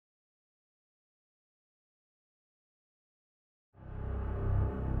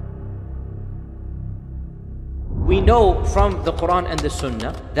We know from the Quran and the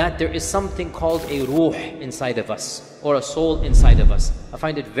Sunnah that there is something called a ruh inside of us, or a soul inside of us. I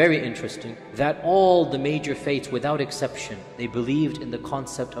find it very interesting that all the major faiths, without exception, they believed in the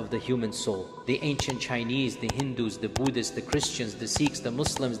concept of the human soul. The ancient Chinese, the Hindus, the Buddhists, the Christians, the Sikhs, the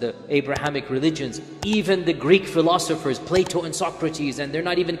Muslims, the Abrahamic religions, even the Greek philosophers, Plato and Socrates, and they're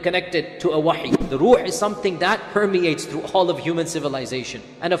not even connected to a wahi. The ruh is something that permeates through all of human civilization.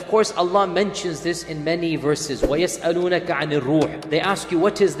 And of course, Allah mentions this in many verses. وَيَسْأَلُونَكَ عَنِ الرُّوحِ. They ask you,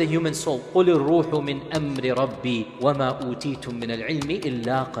 what is the human soul? قُلِ الرُّوحُ مِنْ أَمْرِ رَبِّي وَمَا أُوتِيتُم مِّنَ الْعِلْمِ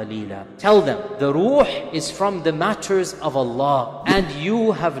إِلَّا قَلِيلًا. Tell them, the ruh is from the matters of Allah, and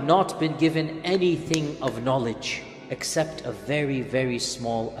you have not been given anything of knowledge except a very, very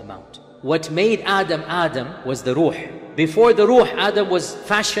small amount. What made Adam Adam was the ruh. Before the ruh, Adam was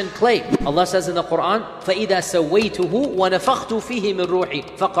fashioned clay. Allah says in the Quran, فَإِذَا سَوَّيْتُهُ وَنَفَخْتُ فِيهِ مِنْ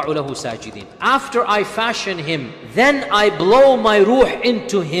رُوحِي فَقَعُوا لَهُ سَاجِدِينَ. After I fashion him, then I blow my ruh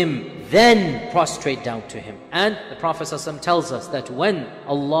into him, then prostrate down to him. And the Prophet ﷺ tells us that when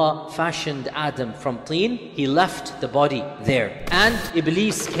Allah fashioned Adam from teen, he left the body there. And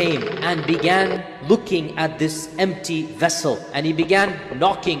Iblis came and began looking at this empty vessel, and he began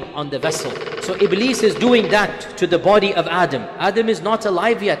knocking on the vessel. So Iblis is doing that to the body of Adam. Adam is not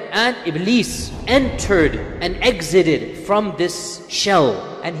alive yet, and Iblis entered and exited from this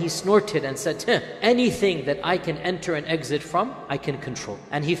shell, and he snorted and said, anything that I can enter and exit from, I can control.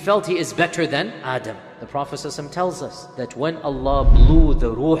 And he felt he is better than Adam. The Prophet ﷺ tells us that when Allah blew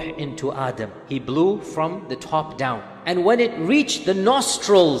the ruh into Adam, he blew from the top down. And when it reached the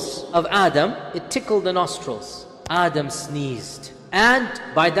nostrils of Adam, it tickled the nostrils. Adam sneezed. And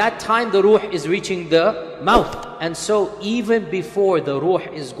by that time, the ruh is reaching the mouth. And so even before the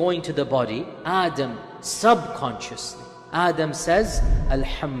ruh is going to the body, Adam subconsciously, Adam says,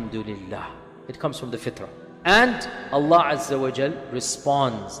 Alhamdulillah. It comes from the fitrah. And Allah Azza wa Jal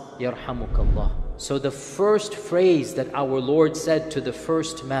responds, Yarhamukallah. So the first phrase that our Lord said to the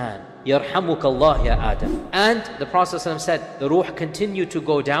first man, Yarhamukallah ya Adam. And the Prophet ﷺ said, the ruh continued to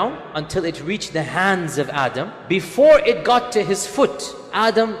go down until it reached the hands of Adam. Before it got to his foot,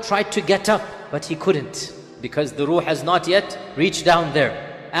 Adam tried to get up, but he couldn't, because the ruh has not yet reached down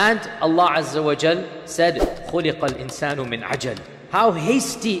there. And Allah Azza wa Jal said, خُلِقَ الْإِنسَانُ مِنْ عَجَلٍ. How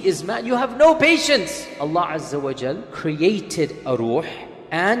hasty is man, you have no patience. Allah Azza wa Jal created a ruh,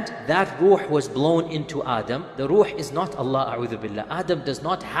 and that ruh was blown into Adam. The ruh is not Allah, a'udhu billah. Adam does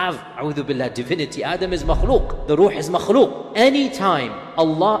not have, a'udhu billah, divinity. Adam is makhluq. The ruh is makhluq. Anytime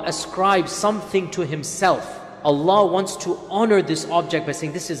Allah ascribes something to himself, Allah wants to honor this object by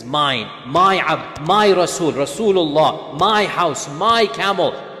saying, this is mine, my abd, my Rasul, Rasulullah, my house, my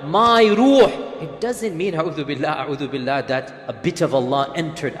camel, my ruh. It doesn't mean, a'udhu billah, that a bit of Allah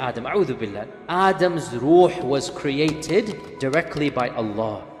entered Adam, a'udhu billah. Adam's ruh was created directly by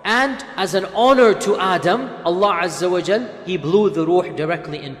Allah. And as an honor to Adam, Allah Azza wa Jal, he blew the ruh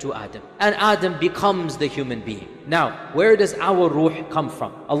directly into Adam. And Adam becomes the human being. Now, where does our ruh come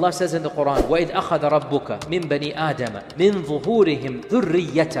from? Allah says in the Quran, وَإِذْ أَخَذَ رَبُّكَ مِنْ بَنِي آدَمَ مِنْ ظُهُورِهِمْ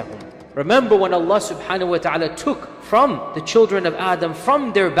ذُرِّيَّتَهُمْ. Remember when Allah subhanahu wa ta'ala took from the children of Adam,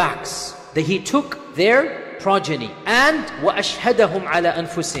 from their backs, that He took their progeny, and وَأَشْهَدَهُمْ عَلَى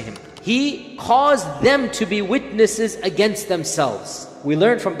أَنفُسِهِمْ. He caused them to be witnesses against themselves. We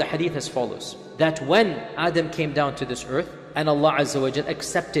learn from the hadith as follows, that when Adam came down to this earth and Allah Azza wa Jal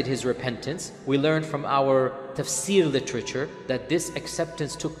accepted his repentance, we learn from our tafsir literature that this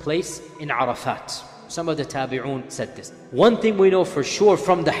acceptance took place in Arafat. Some of the tabi'un said this. One thing we know for sure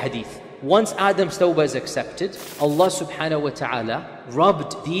from the hadith, once Adam's tawbah is accepted, Allah subhanahu wa ta'ala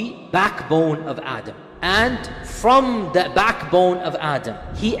rubbed the backbone of Adam. And from the backbone of Adam,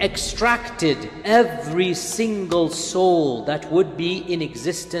 He extracted every single soul that would be in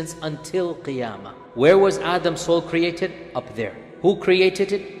existence until Qiyamah. Where was Adam's soul created? Up there. Who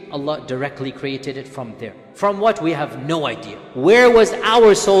created it? Allah directly created it from there. From what? We have no idea. Where was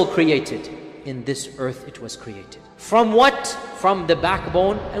our soul created? In this earth it was created. From what? From the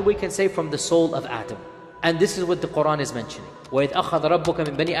backbone, and we can say from the soul of Adam. And this is what the Quran is mentioning. وَإِذْ أَخَذَ رَبُّكَ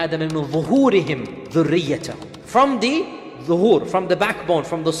مِنْ بَنِي آدَمَ مِنْ ظُهُورِهِمْ ذُرِّيَّتَهُمْ. From the zuhur, from the backbone,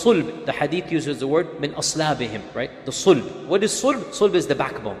 from the sulb. The hadith uses the word min aslabihim, right? The sulb. What is sulb? Sulb is the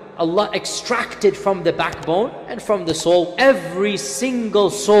backbone. Allah extracted from the backbone and from the soul every single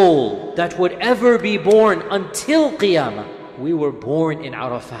soul that would ever be born until Qiyamah. We were born in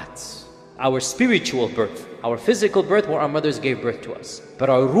Arafat. Our spiritual birth, our physical birth, where our mothers gave birth to us. But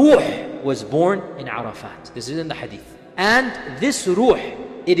our ruh was born in Arafat. This is in the hadith. And this ruh,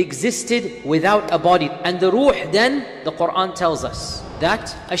 it existed without a body. And the ruh then, the Quran tells us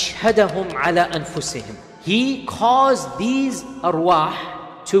that أَشْهَدَهُمْ عَلَى أَنفُسِهِمْ. He caused these arwah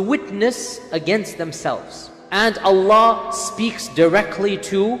to witness against themselves. And Allah speaks directly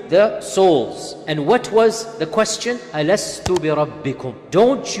to the souls. And what was the question? Alastu bi rabbikum.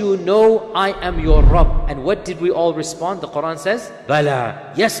 Don't you know I am your Rabb? And what did we all respond? The Quran says,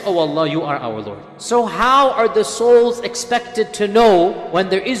 Bala. Yes, O Allah, you are our Lord. So how are the souls expected to know when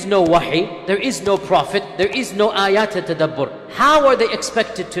there is no wahi, there is no prophet, there is no ayat tadabbur? How are they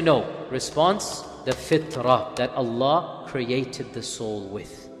expected to know? Response, the fitrah that Allah created the soul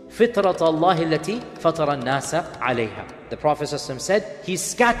with. فِطْرَةَ اللَّهِ الَّتِي فَطَرَ النَّاسَ عَلَيْهَا. The Prophet ﷺ said, He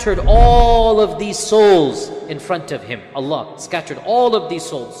scattered all of these souls in front of Him. Allah scattered all of these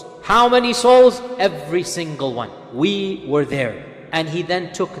souls. How many souls? Every single one. We were there. And He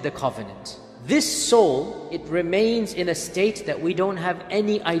then took the covenant. This soul, it remains in a state that we don't have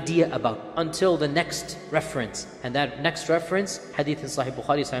any idea about until the next reference. And that next reference, hadith in Sahih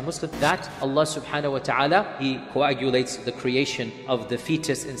Bukhari, Sahih Muslim, that Allah subhanahu wa ta'ala, He coagulates the creation of the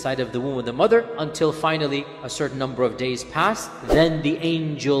fetus inside of the womb of the mother until finally a certain number of days pass. Then the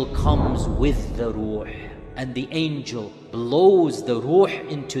angel comes with the ruh. And the angel blows the ruh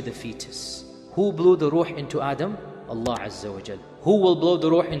into the fetus. Who blew the ruh into Adam? Allah Azza wa Jal. Who will blow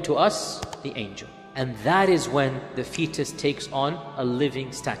the ruh into us? The angel. And that is when the fetus takes on a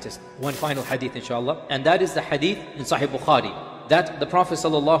living status. One final hadith inshallah, and that is the hadith in Sahih Bukhari, that the Prophet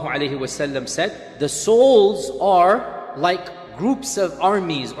ﷺ said, the souls are like groups of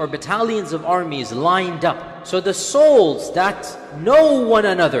armies or battalions of armies lined up. So the souls that know one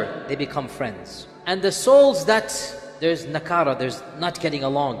another, they become friends. And the souls that there's nakara, there's not getting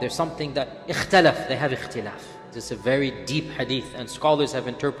along, there's something that ikhtalaf, they have ikhtilaf. This is a very deep hadith and scholars have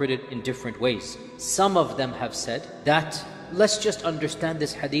interpreted in different ways. Some of them have said that let's just understand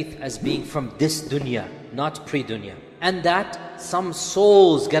this hadith as being from this dunya, not pre-dunya. And that some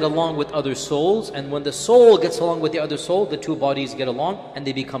souls get along with other souls, and when the soul gets along with the other soul, the two bodies get along and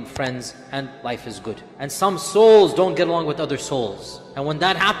they become friends and life is good. And some souls don't get along with other souls. And when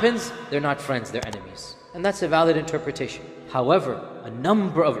that happens, they're not friends, they're enemies. And that's a valid interpretation. However, a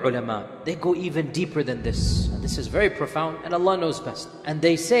number of ulama, they go even deeper than this. And this is very profound and Allah knows best. And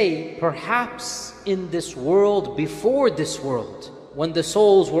they say, perhaps in this world, before this world, when the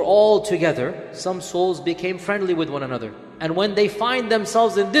souls were all together, some souls became friendly with one another. And when they find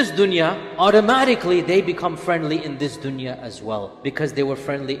themselves in this dunya, automatically they become friendly in this dunya as well, because they were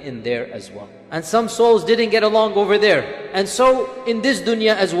friendly in there as well. And some souls didn't get along over there. And so in this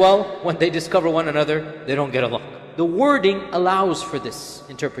dunya as well, when they discover one another, they don't get along. The wording allows for this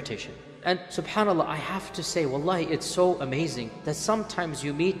interpretation. And subhanAllah, I have to say, wallahi, it's so amazing that sometimes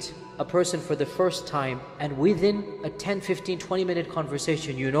you meet a person for the first time and within a 10, 15, 20 minute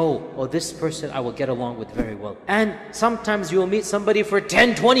conversation, you know, oh, this person I will get along with very well. And sometimes you will meet somebody for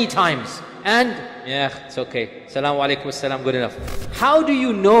 10, 20 times and, yeah, it's okay. Assalamu alaikum, assalam, good enough. How do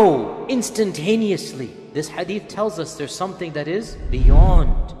you know instantaneously? This hadith tells us there's something that is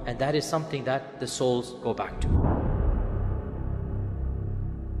beyond, and that is something that the souls go back to.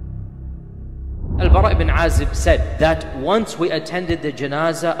 Al-Bara ibn Azib said that once we attended the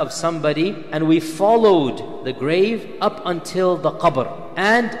janazah of somebody and we followed the grave up until the qabr,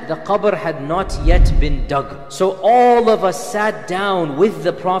 and the qabr had not yet been dug. So all of us sat down with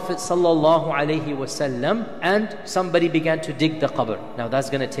the Prophet ﷺ and somebody began to dig the qabr. Now that's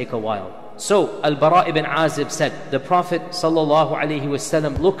going to take a while. So Al-Bara ibn Azib said, the Prophet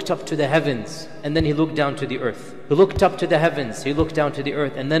ﷺ looked up to the heavens and then he looked down to the earth. He looked up to the heavens, he looked down to the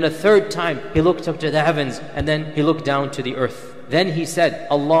earth, and then a third time he looked up to the heavens and then he looked down to the earth. Then he said,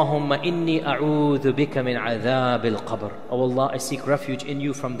 Allahumma inni a'udhu bika min adhab al-qabr. Oh Allah, I seek refuge in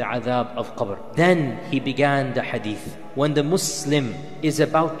you from the adhab of qabr. Then he began the hadith. When the Muslim is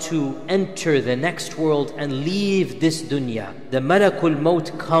about to enter the next world and leave this dunya, the Malakul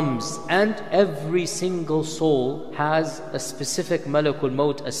Maut comes and every single soul has a specific Malakul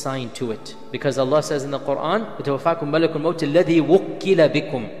Maut assigned to it. Because Allah says in the Quran, يَتَوَفَّاكُمْ مَلَكُ الْمَوْتِ الَّذِي وُكِّلَ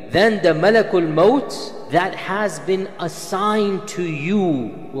بِكُمْ. Then the Malakul Maut that has been assigned to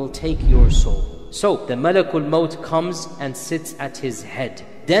you will take your soul. So the Malakul Maut comes and sits at his head.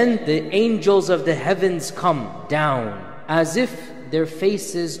 Then the angels of the heavens come down as if their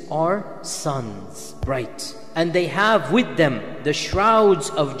faces are suns, bright. And they have with them the shrouds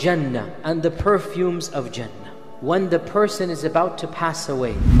of Jannah and the perfumes of Jannah. When the person is about to pass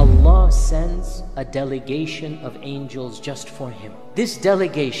away, Allah sends a delegation of angels just for him. This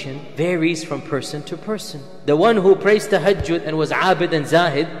delegation varies from person to person. The one who prays tahajjud and was abid and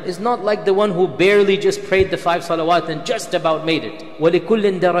zahid is not like the one who barely just prayed the 5 salawat and just about made it.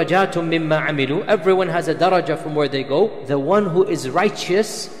 وَلِكُلٍّ دَرَجَاتٌ مِمَّا عَمِلُوا. Everyone has a daraja from where they go. The one who is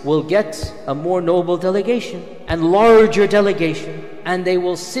righteous will get a more noble delegation and larger delegation, and they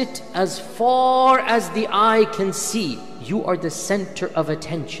will sit as far as the eye can see. You are the center of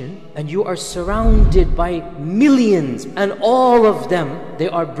attention, and you are surrounded by millions, and all of them, they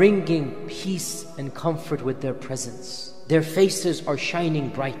are bringing peace and comfort with their presence. Their faces are shining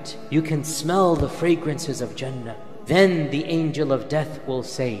bright. You can smell the fragrances of Jannah. Then the angel of death will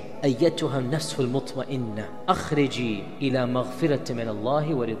say, أَيَّتُهَا النَّفْسُ الْمُطْمَئِنَّةِ أَخْرِجِي إِلَى مَغْفِرَةٍ مِنَ اللَّهِ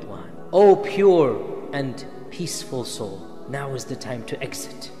وَرِضْوَانٍ. O pure and peaceful soul, now is the time to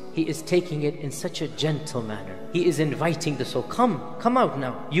exit. He is taking it in such a gentle manner. He is inviting the soul, come out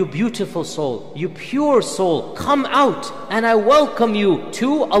now. You beautiful soul, you pure soul, come out, and I welcome you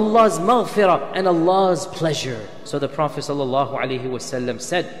to Allah's maghfirah and Allah's pleasure. So the Prophet ﷺ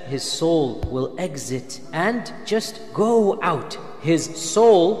said, his soul will exit and just go out. His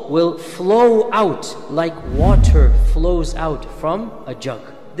soul will flow out like water flows out from a jug.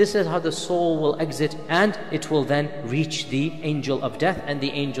 This is how the soul will exit, and it will then reach the angel of death and the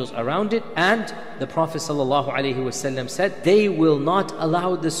angels around it. And the Prophet ﷺ said, they will not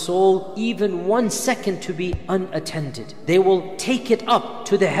allow the soul even 1 second to be unattended. They will take it up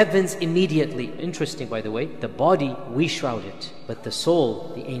to the heavens immediately. Interesting, by the way, the body, we shroud it, but the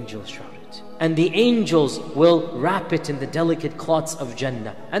soul, the angels shroud it. And the angels will wrap it in the delicate cloths of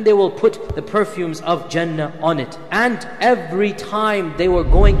Jannah, and they will put the perfumes of Jannah on it. And every time they were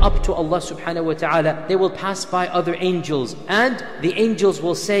going up to Allah subhanahu wa ta'ala, they will pass by other angels, and the angels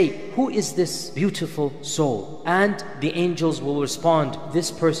will say, who is this beautiful soul? And the angels will respond,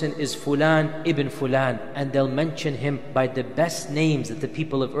 this person is Fulan ibn Fulan, and they'll mention him by the best names that the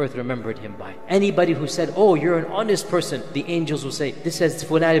people of earth remembered him by. Anybody who said, oh, you're an honest person, the angels will say, this is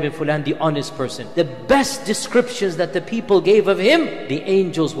Fulan ibn Fulan, the honest person. The best descriptions that the people gave of him, the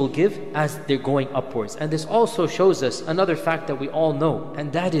angels will give as they're going upwards. And this also shows us another fact that we all know,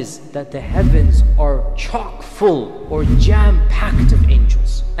 and that is that the heavens are chock full or jam-packed of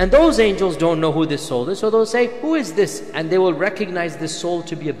angels. And those angels don't know who this soul is, so they'll say, who is this? And they will recognize this soul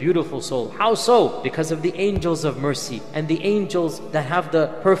to be a beautiful soul. How so? Because of the angels of mercy and the angels that have the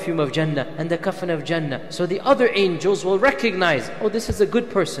perfume of Jannah and the kafan of Jannah. So the other angels will recognize, oh, this is a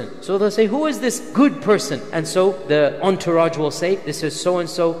good person. So they'll say, who is this good person? And so the entourage will say, this is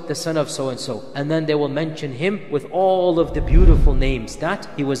so-and-so, the son of so-and-so. And then they will mention him with all of the beautiful names that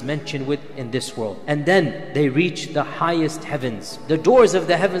he was mentioned with in this world. And then they reach the highest heavens. The doors of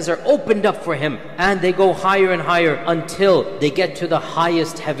the heavens are opened up for him, and they go higher and higher until they get to the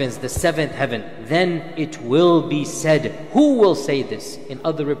highest heavens, the 7th heaven. Then it will be said, who will say this? In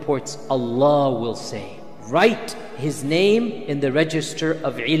other reports, Allah will say, write his name in the register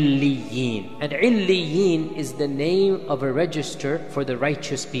of Illiyin. And Illiyin is the name of a register for the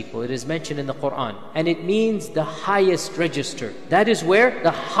righteous people. It is mentioned in the Quran, and it means the highest register. That is where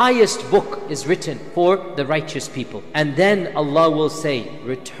the highest book is written for the righteous people. And then Allah will say,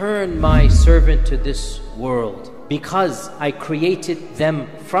 return my servant to this world, because I created them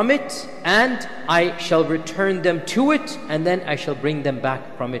from it, and I shall return them to it, and then I shall bring them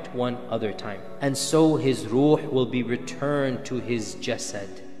back from it one other time. And so his ruh will be returned to his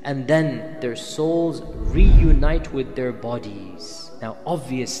jasad, and then their souls reunite with their bodies. Now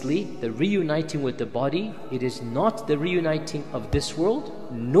obviously, the reuniting with the body, it is not the reuniting of this world,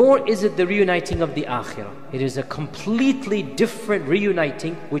 nor is it the reuniting of the akhirah. It is a completely different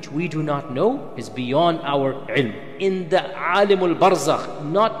reuniting which we do not know, is beyond our ilm. In the alimul barzakh,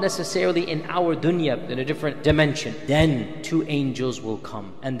 not necessarily in our dunya, in a different dimension. Then 2 angels will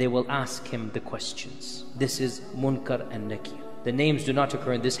come and they will ask him the questions. This is Munkar and Nakir. The names do not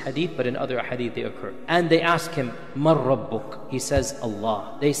occur in this hadith, but in other hadith they occur. And they ask him, Mar Rabbuk? He says,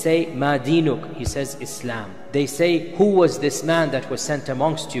 Allah. They say, Ma Dinuk? He says, Islam. They say, who was this man that was sent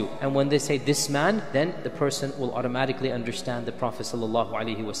amongst you? And when they say this man, then the person will automatically understand the Prophet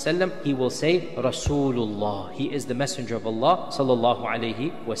ﷺ. He will say, Rasulullah. He is the messenger of Allah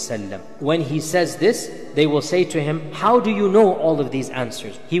ﷺ. When he says this, they will say to him, how do you know all of these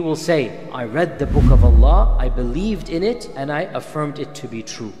answers? He will say, I read the book of Allah, I believed in it, and I affirmed it to be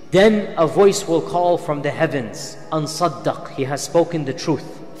true. Then a voice will call from the heavens, Ansaddaq, he has spoken the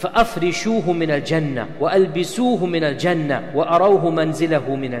truth. فَأَفْرِشُوهُ مِنَ الْجَنَّةِ وَأَلْبِسُوهُ مِنَ الْجَنَّةِ وَأَرَوْهُ مَنْزِلَهُ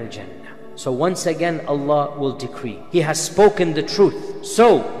مِنَ الْجَنَّةِ. So once again Allah will decree, he has spoken the truth,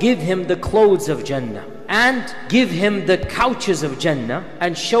 so give him the clothes of Jannah, and give him the couches of Jannah,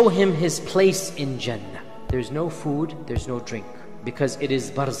 and show him his place in Jannah. There's no food, there's no drink. because it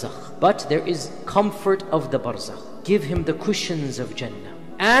is barzakh. But there is comfort of the barzakh. Give him the cushions of Jannah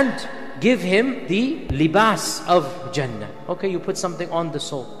and give him the libas of Jannah. Okay, you put something on the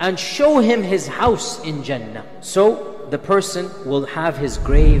soul and show him his house in Jannah. So the person will have his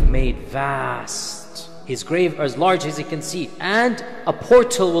grave made vast, his grave as large as he can see, and a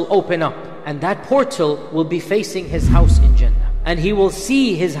portal will open up, and that portal will be facing his house in Jannah. And he will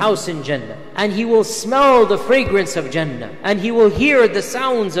see his house in Jannah, and he will smell the fragrance of Jannah, and he will hear the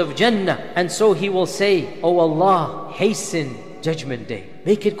sounds of Jannah. And so he will say, "Oh Allah, hasten Judgment Day.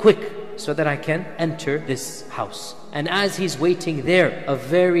 Make it quick so that I can enter this house." And as he's waiting there, a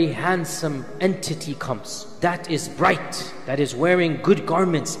very handsome entity comes that is bright, that is wearing good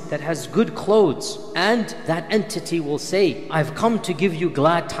garments, that has good clothes. And that entity will say, "I've come to give you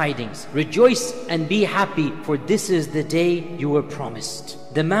glad tidings. Rejoice and be happy, for this is the day you were promised."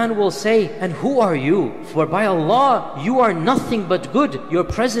 The man will say, "And who are you? For by Allah, you are nothing but good. Your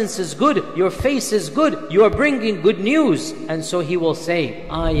presence is good. Your face is good. You are bringing good news." And so he will say,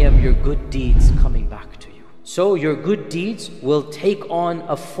 "I am your good deeds coming back to you." So your good deeds will take on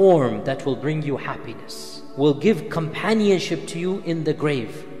a form that will bring you happiness, will give companionship to you in the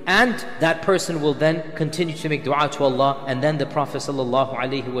grave. And that person will then continue to make dua to Allah. And then the Prophet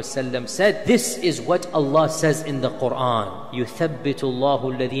ﷺ said, this is what Allah says in the Quran: يُثَبِّتُ اللَّهُ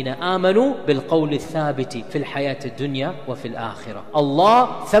الَّذِينَ آمَنُوا بِالْقَوْلِ الثَّابِتِ فِي الْحَيَاةِ الدُّنْيَا وَفِي الْآخِرَةِ.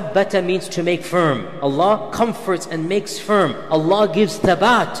 Allah, thabbata means to make firm. Allah comforts and makes firm. Allah gives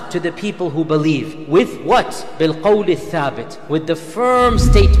thabat to the people who believe. With what? بِالْقَوْلِ الثَّابِتِ, with the firm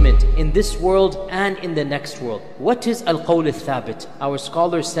statement in this world and in the next world. What is al-qawl al-thabit? Our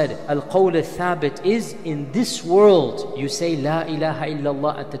scholars said, al-qawl al-thabit is in this world. You say La ilaha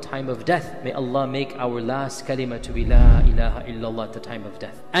illallah at the time of death. May Allah make our last kalima to be La ilaha illallah at the time of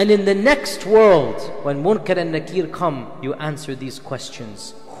death. And in the next world, when Munkar and Nakir come, you answer these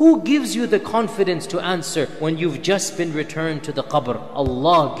questions. Who gives you the confidence to answer when you've just been returned to the qabr?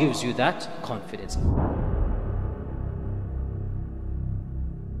 Allah gives you that confidence.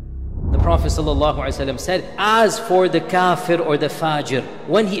 The Prophet ﷺ said, as for the kafir or the fajr,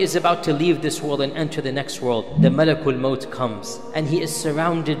 when he is about to leave this world and enter the next world, the Malakul Maut comes and he is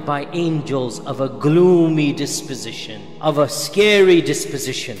surrounded by angels of a gloomy disposition, of a scary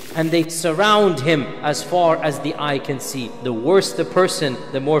disposition, and they surround him as far as the eye can see. The worse the person,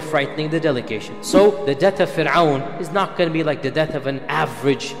 the more frightening the delegation. So the death of Fir'aun is not going to be like the death of an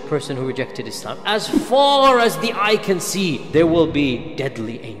average person who rejected Islam. As far as the eye can see, there will be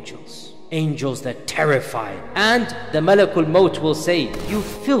deadly angels. Angels that terrify. And the Malakul Maut will say, you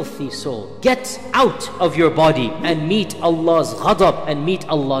filthy soul, get out of your body and meet Allah's ghadab and meet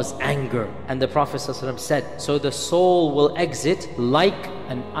Allah's anger. And the Prophet ﷺ said, so the soul will exit like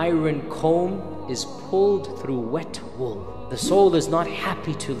an iron comb is pulled through wet wool. The soul is not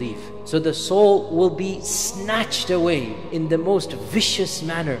happy to leave. So the soul will be snatched away in the most vicious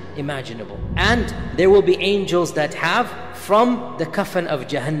manner imaginable. And there will be angels that have from the kafan of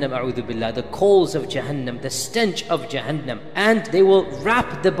Jahannam, a'udhu billah, the coals of Jahannam, the stench of Jahannam. And they will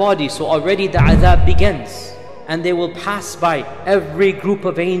wrap the body, so already the adhab begins. And they will pass by every group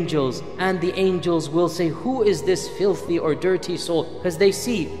of angels, and the angels will say, who is this filthy or dirty soul? Because they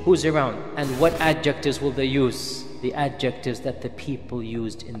see who's around. And what adjectives will they use? The adjectives that the people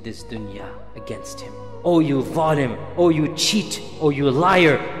used in this dunya against him. Oh, you zalim, oh, you cheat, oh, you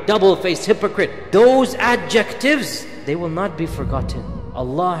liar, double-faced hypocrite. Those adjectives, they will not be forgotten.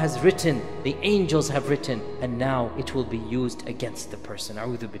 Allah has written, the angels have written, and now it will be used against the person.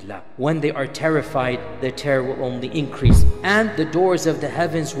 A'udhu billah. When they are terrified, their terror will only increase, and the doors of the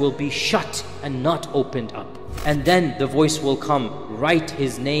heavens will be shut and not opened up. And then the voice will come, write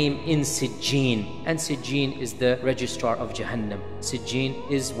his name in Sijjeen. And Sijjeen is the registrar of Jahannam. Sijjeen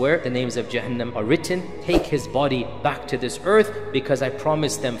is where the names of Jahannam are written. Take his body back to this earth, because I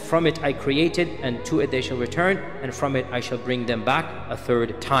promised them, from it I created, and to it they shall return, and from it I shall bring them back a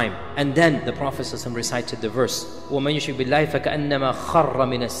third time. And then the Prophet ﷺ recited the verse, وَمَنْ يُشْرِكْ بِاللَّهِ فَكَأَنَّمَا خَرَّ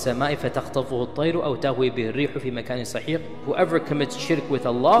مِنَ السَّمَاءِ فَتَخْطَفُهُ الطَّيْرُ أَوْ تَهْوِي بِهِ الرِّيحُ فِي مَكَانٍ صَحِيقٍ. Whoever commits shirk with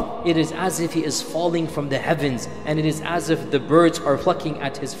Allah, it is as if he is falling from the heavens, and it is as if the birds are plucking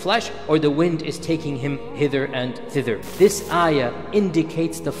at his flesh, or the wind is taking him hither and thither. This ayah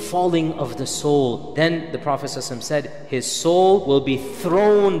indicates the falling of the soul. Then the Prophet ﷺ said, his soul will be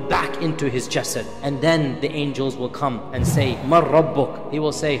thrown back into his jasad, and then the angels will come and say, Mar Rabbuk. He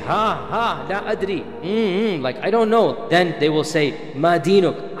will say, ha, la adri. Like, I don't know. Then they will say, Ma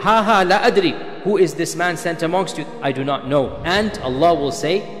dinuk. Ha, la adri. Who is this man sent amongst you? I do not know. And Allah will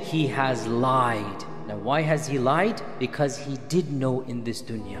say, he has lied. Now, why has he lied? Because he did know in this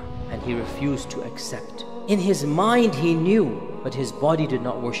dunya, and he refused to accept. In his mind he knew, but his body did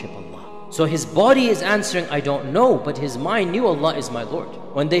not worship Allah. So his body is answering, I don't know, but his mind knew Allah is my Lord.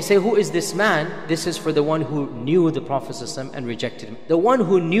 When they say, who is this man? This is for the one who knew the Prophet ﷺ and rejected him. The one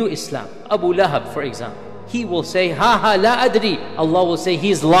who knew Islam, Abu Lahab for example, he will say, ha ha la adri. Allah will say,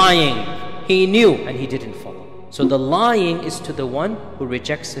 he's lying. He knew and he didn't follow. So the lying is to the one who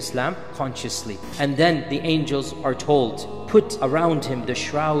rejects Islam consciously. And then the angels are told, put around him the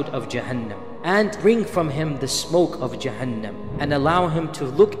shroud of Jahannam and bring from him the smoke of Jahannam and allow him to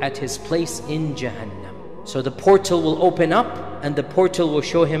look at his place in Jahannam. So the portal will open up and the portal will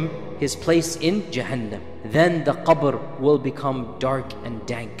show him his place in Jahannam. Then the qabr will become dark and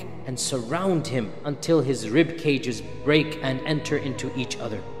dank and surround him until his rib cages break and enter into each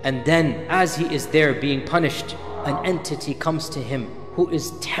other. And then as he is there being punished, an entity comes to him who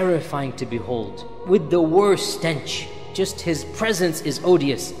is terrifying to behold with the worst stench. Just his presence is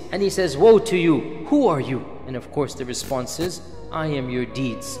odious. And he says, woe to you, who are you? And of course the response is, I am your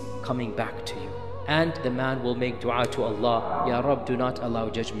deeds coming back to you. And the man will make dua to Allah, Ya Rab, do not allow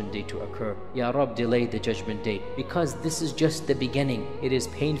judgment day to occur. Ya Rab, delay the judgment day. Because this is just the beginning. It is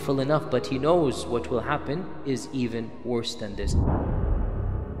painful enough, but he knows what will happen is even worse than this.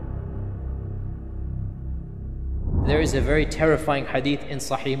 There is a very terrifying hadith in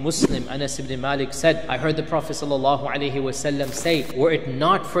Sahih Muslim. Anas ibn Malik said, I heard the Prophet ﷺ say, were it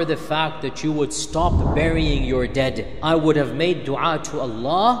not for the fact that you would stop burying your dead, I would have made dua to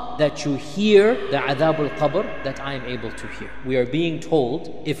Allah that you hear the adhab al-qabr that I am able to hear. We are being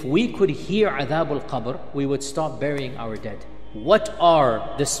told, if we could hear adhab al-qabr, we would stop burying our dead. What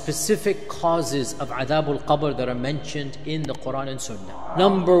are the specific causes of adhab al-qabr that are mentioned in the Quran and Sunnah?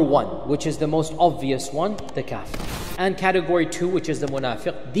 Number 1, which is the most obvious one, the kafir. And category 2, which is the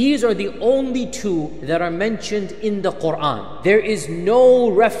munafiq. These are the only two that are mentioned in the Quran. There is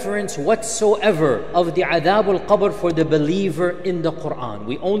no reference whatsoever of the adhab al-qabr for the believer in the Quran.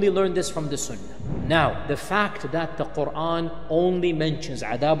 We only learn this from the Sunnah. Now, the fact that the Quran only mentions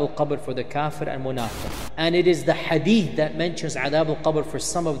adhab al-qabr for the kafir and munafiq, and it is the hadith that mentions adhab al-qabr for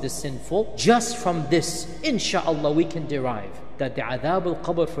some of the sinful, just from this, inshaAllah, we can derive that the adhab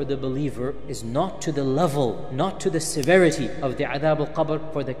al-qabr for the believer is not to the level, not to the severity of the adhab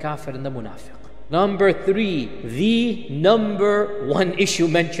al-qabr for the kafir and the munafiq. Number 3, the number 1 issue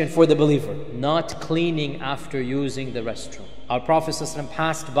mentioned for the believer, not cleaning after using the restroom. Our Prophet ﷺ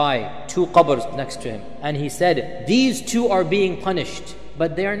passed by 2 qabrs next to him and he said, these 2 are being punished,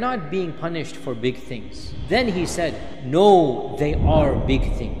 but they are not being punished for big things. Then he said, no, they are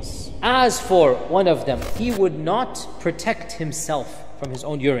big things. As for one of them, he would not protect himself from his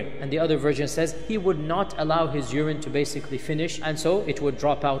own urine. And the other version says he would not allow his urine to basically finish, and so it would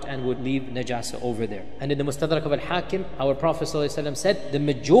drop out and would leave najasa over there. And in the Mustadrak of Al-Hakim, our Prophet ﷺ said the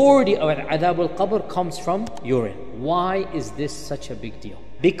majority of adhab al-qabr comes from urine. Why is this such a big deal?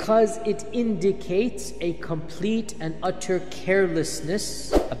 Because it indicates a complete and utter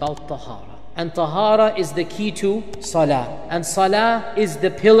carelessness about tahara. And tahara is the key to salah. And salah is the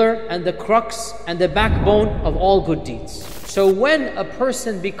pillar and the crux and the backbone of all good deeds. So when a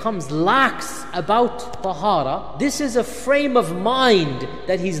person becomes lax about tahara, this is a frame of mind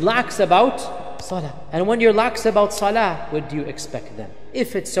that he's lax about salah. And when you're lax about salah, what do you expect then?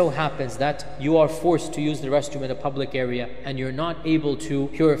 If it so happens that you are forced to use the restroom in a public area and you're not able to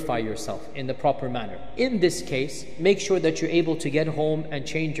purify yourself in the proper manner, in this case, make sure that you're able to get home and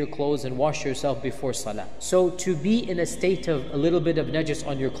change your clothes and wash yourself before salah. So to be in a state of a little bit of najis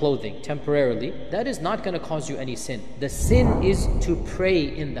on your clothing temporarily, that is not going to cause you any sin. The sin is to pray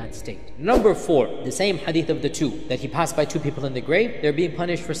in that state. Number 4, the same hadith of the 2, that he passed by 2 people in the grave. They're being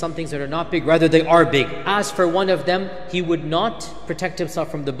punished for some things that are not big, rather they are big. As for one of them, he would not protect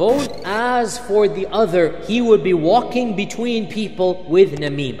himself from the bone. As for the other, he would be walking between people with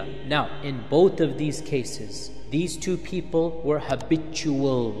namima. Now, in both of these cases, these 2 people were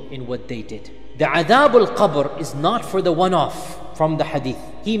habitual in what they did. The adhab al-qabr is not for the one-off from the hadith.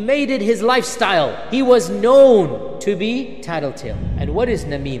 He made it his lifestyle. He was known to be tattletale. And what is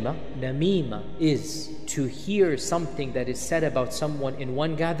namima? Namima is to hear something that is said about someone in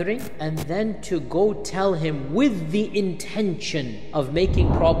one gathering and then to go tell him with the intention of making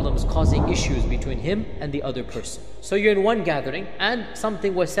problems, causing issues between him and the other person. So you're in one gathering and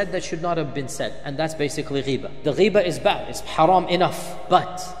something was said that should not have been said, and that's basically ghiba. The ghiba is bad, it's haram enough,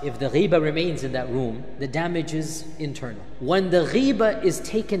 but if the ghiba remains in that room, the damage is internal. When the ghiba is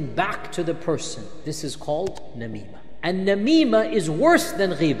taken back to the person, this is called namima. And namima is worse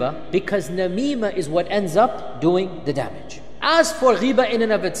than ghiba because namima is what ends up doing the damage. As for ghiba in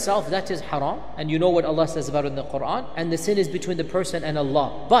and of itself, that is haram. And you know what Allah says about it in the Quran. And the sin is between the person and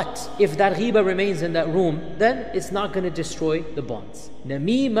Allah. But if that ghiba remains in that room, then it's not going to destroy the bonds.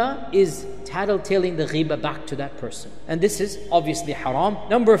 Namima is tattletaling the ghiba back to that person. And this is obviously haram.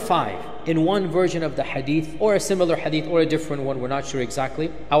 Number 5. In one version of the hadith, or a similar hadith, or a different one, we're not sure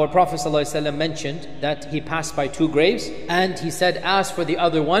exactly, our Prophet ﷺ mentioned that he passed by 2 graves, and he said, as for the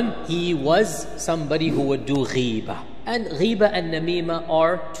other one, he was somebody who would do ghiba. And ghiba and namima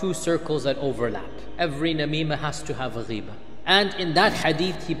are 2 circles that overlap. Every namima has to have a ghiba. And in that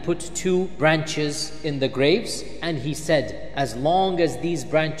hadith, he put 2 branches in the graves, and he said, as long as these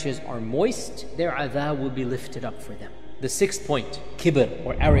branches are moist, their adhab will be lifted up for them. The 6th point, kibr,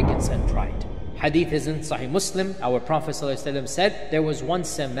 or arrogance and pride. Hadith is in Sahih Muslim. Our Prophet ﷺ said, there was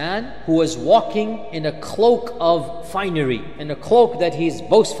once a man who was walking in a cloak of finery, in a cloak that he's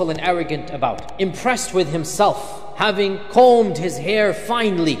boastful and arrogant about, impressed with himself, having combed his hair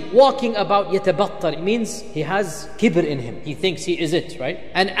finely, walking about yatabattar. It means he has kibr in him. He thinks he is it, right?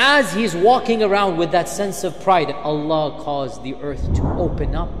 And as he's walking around with that sense of pride, Allah caused the earth to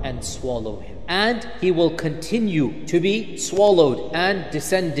open up and swallow him. And he will continue to be swallowed and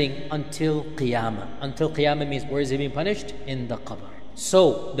descending until Qiyamah. Until Qiyamah means, where is he being punished? In the qabr.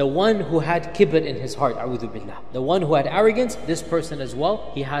 So, the one who had kibr in his heart, a'udhu billah, the one who had arrogance, this person as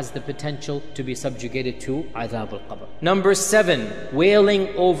well, he has the potential to be subjugated to adhab al-qabr. Number 7, wailing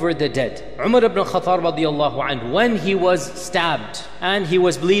over the dead. Umar ibn Khattab radiyallahu anhu, when he was stabbed and he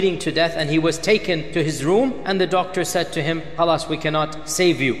was bleeding to death and he was taken to his room, and the doctor said to him, "Khalas, we cannot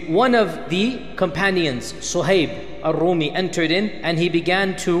save you." One of the companions, Suhaib al-Rumi, entered in and he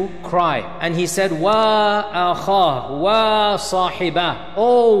began to cry. And he said, "Wa akha, wa sahiba.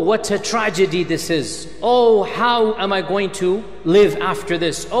 Oh, what a tragedy this is. Oh, how am I going to live after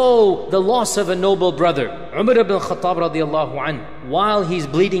this? Oh, the loss of a noble brother." Umar ibn Khattab radiyallahu anhu, while he's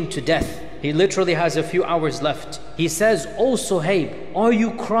bleeding to death, he literally has a few hours left, he says, "Oh Suhaib, are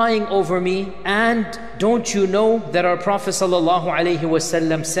you crying over me? And don't you know that our Prophet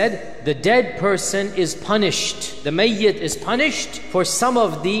ﷺ said, the dead person is punished, the mayyit is punished for some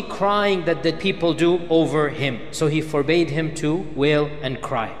of the crying that the people do over him." So he forbade him to wail and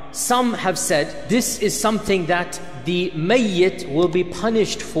cry. Some have said this is something that the mayyit will be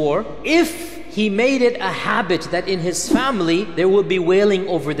punished for if he made it a habit that in his family there will be wailing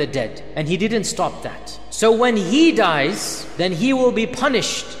over the dead, and he didn't stop that. So when he dies, then he will be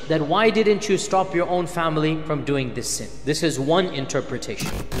punished that why didn't you stop your own family from doing this sin? This is one interpretation.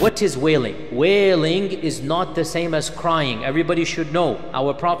 What is wailing? Wailing is not the same as crying. Everybody should know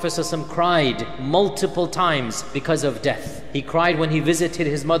our Prophet ﷺ cried multiple times because of death. He cried when he visited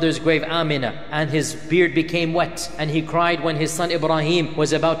his mother's grave, Amina, and his beard became wet. And he cried when his son Ibrahim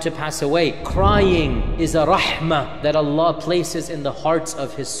was about to pass away. Crying is a rahmah that Allah places in the hearts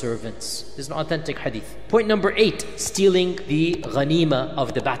of His servants. This is an authentic hadith. Point number 8, stealing the ghanima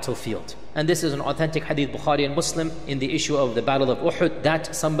of the battlefield. And this is an authentic hadith, Bukhari and Muslim, in the issue of the battle of Uhud,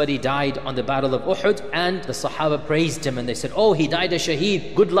 that somebody died on the battle of Uhud, and the Sahaba praised him and they said, "Oh, he died a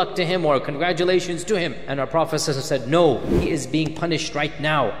shaheed, good luck to him," or "Congratulations to him." And our Prophet said, "No, he is being punished right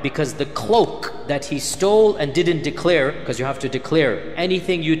now because the cloak that he stole and didn't declare," because you have to declare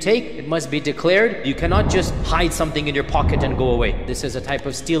anything you take, it must be declared. You cannot just hide something in your pocket and go away. This is a type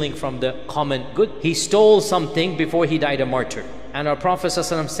of stealing from the common good. He stole something before he died a martyr. And our Prophet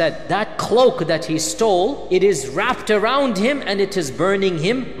ﷺ said, that cloak that he stole, it is wrapped around him and it is burning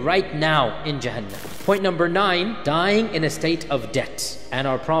him right now in Jahannam. Point number 9, dying in a state of debt. And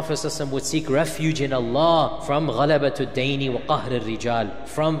our Prophet ﷺ would seek refuge in Allah from غَلَبَةُ الدَّيْنِ وَقَهْرِ الرِّجَالِ,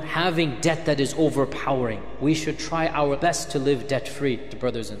 from having debt that is overpowering. We should try our best to live debt-free,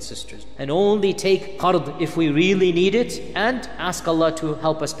 brothers and sisters. And only take qard if we really need it, and ask Allah to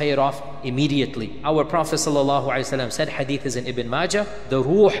help us pay it off immediately. Our Prophet ﷺ said, hadith is in Ibn Majah, the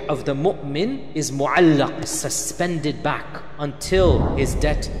ruh of the mu'min is mu'allaq, suspended back until his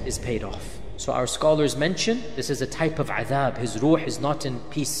debt is paid off. So our scholars mention this is a type of adhab. His ruh is not in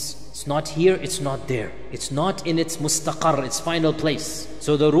peace. It's not here, it's not there. It's not in its mustaqar, its final place.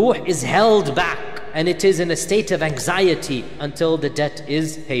 So the ruh is held back and it is in a state of anxiety until the debt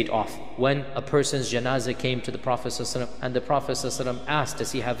is paid off. When a person's janazah came to the Prophet ﷺ and the Prophet ﷺ asked,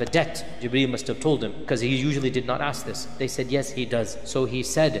 does he have a debt? Jibreel must have told him, because he usually did not ask this. They said, yes, he does. So he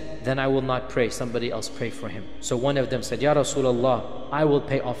said, then I will not pray, somebody else pray for him. So one of them said, Ya Rasulullah, I will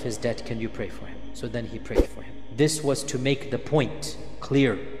pay off his debt, can you pray for him? So then he prayed for him. This was to make the point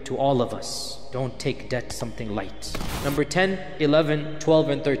clear to all of us Don't take debt something light. Number 10, 11, 12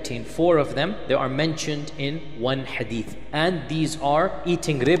 and 13. 4 of them, they are mentioned in one hadith. And these are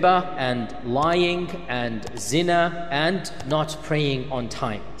eating riba and lying and zina and not praying on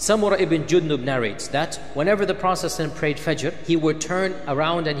time. Samura ibn Jundub narrates that whenever the Prophet prayed Fajr, he would turn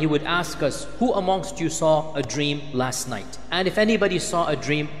around and he would ask us, who amongst you saw a dream last night? And if anybody saw a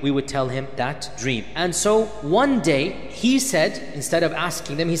dream, we would tell him that dream. And so one day he said, instead of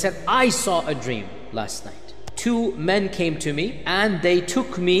asking them, he said, I saw a dream last night. 2 men came to me and they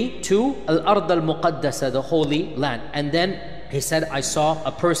took me to Al-Ard al-Muqaddasa, the holy land. And then he said, I saw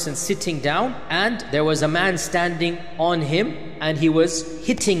a person sitting down and there was a man standing on him and he was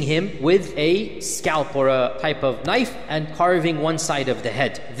hitting him with a scalp or a type of knife and carving one side of the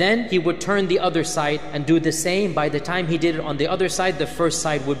head. Then he would turn the other side and do the same. By the time he did it on the other side, the first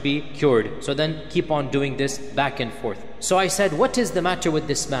side would be cured. So then keep on doing this back and forth. So I said, what is the matter with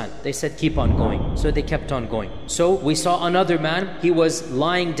this man? They said, keep on going. So they kept on going. So we saw another man, he was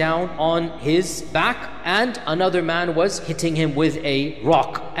lying down on his back and another man was hitting him with a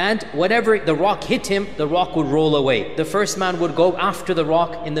rock. And whenever the rock hit him, the rock would roll away. The first man would go after the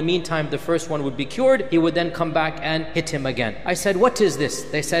rock. In the meantime, the first one would be cured. He would then come back and hit him again. I said, what is this?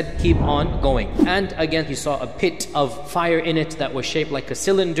 They said, keep on going. And again, he saw a pit of fire in it that was shaped like a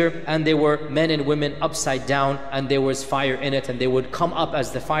cylinder. And there were men and women upside down and there was fire in it, and they would come up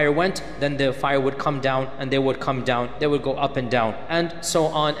as the fire went, then the fire would come down and they would come down, they would go up and down, and so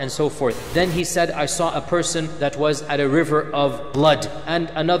on and so forth. Then he said, I saw a person that was at a river of blood,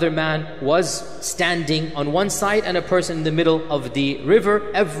 and another man was standing on one side and a person in the middle of the river.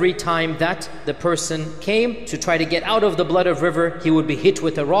 Every time that the person came to try to get out of the blood of river, he would be hit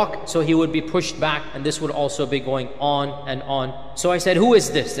with a rock, so he would be pushed back, and this would also be going on and on. So I said, who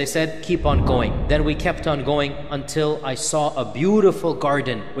is this? They said, keep on going. Then we kept on going until I saw a beautiful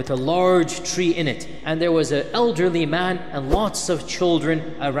garden with a large tree in it, and there was an elderly man and lots of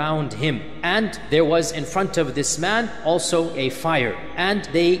children around him, and there was in front of this man also a fire. And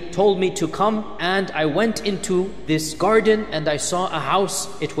they told me to come, and I went into this garden and I saw a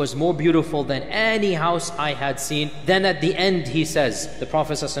house. It was more beautiful than any house I had seen. Then at the end he says, the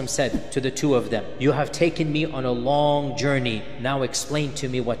Prophet ﷺ said to the 2 of them, you have taken me on a long journey, now explain to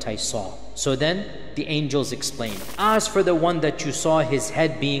me what I saw. So then the angels explained, as for the one that you saw his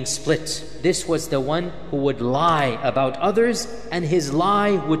head being split, this was the one who would lie about others, and his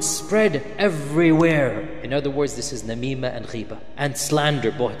lie would spread everywhere. In other words, this is namima and ghiba and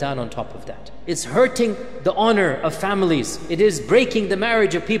slander, buhtan on top of that. It's hurting the honor of families. It is breaking the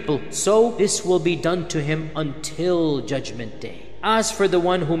marriage of people. So this will be done to him until Judgment Day. As for the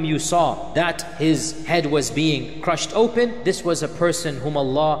one whom you saw that his head was being crushed open, this was a person whom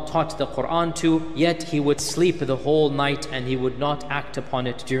Allah taught the Quran to, yet he would sleep the whole night and he would not act upon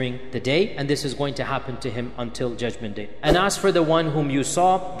it during the day, and this is going to happen to him until Judgment Day. And as for the one whom you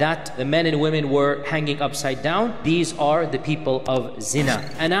saw that the men and women were hanging upside down, these are the people of zina.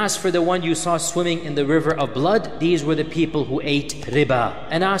 And as for the one you saw swimming in the river of blood, these were the people who ate riba.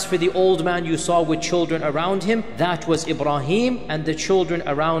 And as for the old man you saw with children around him, that was Ibrahim, and the children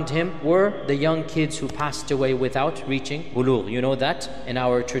around him were the young kids who passed away without reaching bulugh. You know that in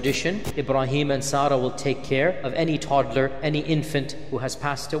our tradition, Ibrahim and Sarah will take care of any toddler, any infant who has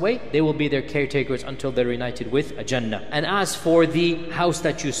passed away. They will be their caretakers until they're united with a Jannah. And as for the house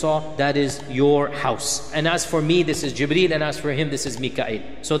that you saw, that is your house. And as for me, this is Jibreel, and as for him, this is Mikael.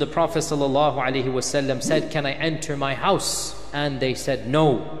 So the Prophet ﷺ said, can I enter my house? And they said,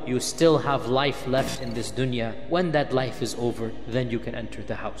 no, you still have life left in this dunya. When that life is over, then you can enter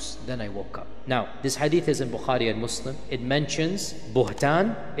the house. Then I woke up. Now, this hadith is in Bukhari and Muslim. It mentions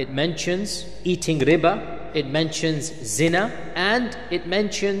buhtan, it mentions eating riba, it mentions zina, and it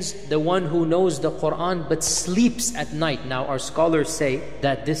mentions the one who knows the Quran but sleeps at night. Now, our scholars say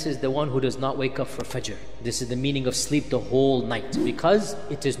that this is the one who does not wake up for Fajr. This is the meaning of sleep the whole night, because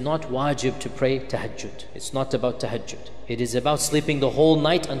it is not wajib to pray tahajjud. It's not about tahajjud. It is about sleeping the whole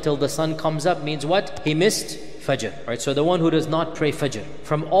night until the sun comes up. Means what? He missed Fajr. Right? So the one who does not pray Fajr.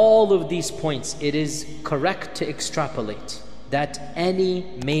 From all of these points, it is correct to extrapolate that any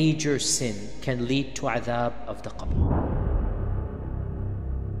major sin can lead to adhab of the qabr.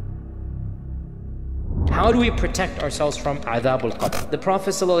 How How do we protect ourselves from adhab al-qabr? The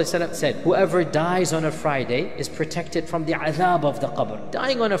Prophet ﷺ said, whoever dies on a Friday is protected from the adhab of the qabr.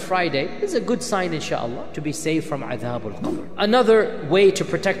 Dying on a Friday is a good sign, inshaAllah, to be saved from adhab al-qabr. Another way to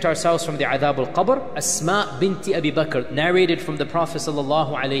protect ourselves from the adhab al-qabr, Asma binti Abi Bakr narrated from the Prophet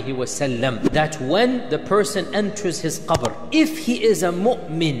ﷺ that when the person enters his qabr, if he is a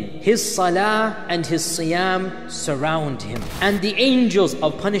mu'min, his salah and his siyam surround him, and the angels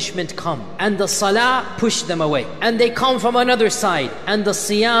of punishment come, and the salah push them away, and they come from another side, and the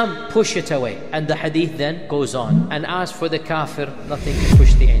siyam push it away. And the hadith then goes on. And as for the kafir, nothing can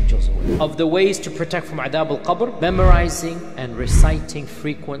push the angels away. Of the ways to protect from adhab al-qabr, memorizing and reciting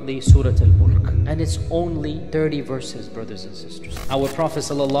frequently Surah Al-Mulk. And it's only 30 verses, brothers and sisters. Our Prophet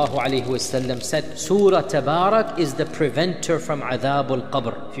ﷺ said, Surah Tabarak is the preventer from adhab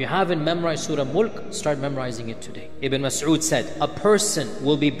al-qabr. If you haven't memorized Surah Mulk, start memorizing it today. Ibn Mas'ud said, a person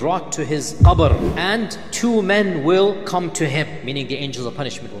will be brought to his qabr, and two men will come to him, meaning the angels of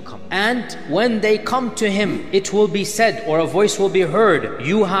punishment will come. And when they come to him, it will be said, or a voice will be heard,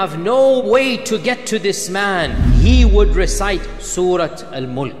 you have no way to get to this man. He would recite Surah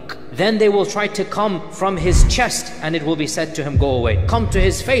Al-Mulk. Then they will try to come from his chest, and it will be said to him, go away. Come to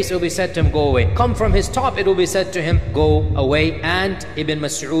his face, it will be said to him, go away. Come from his top, it will be said to him, go away. And Ibn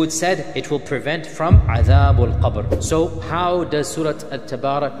Mas'ud said, it will prevent from adhab al-qabr. So how does Surah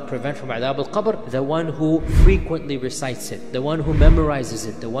Al-Tabarak prevent from adhab al-qabr? The one who frequently recites it, the one who memorizes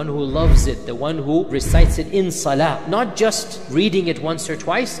it, the one who loves it, the one who recites it in salah. Not just reading it once or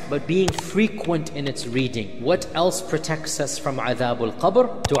twice, but being frequent in its reading. What else protects us from adhab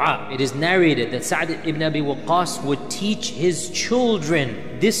al-qabr? Dua. It is narrated that Sa'd ibn Abi Waqqas would teach his children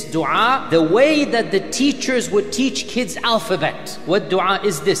this dua the way that the teachers would teach kids alphabet. What dua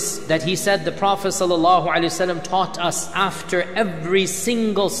is this? That he said the Prophet ﷺ taught us after every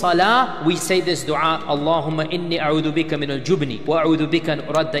single salah, we say this dua, Allahumma inni a'udhu bika min al-jubni wa a'udhu bika an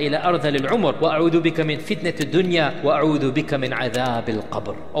uradda ila ardhal al-umr wa a'udhu bika min fitnat al-dunya wa a'udhu bika min adhab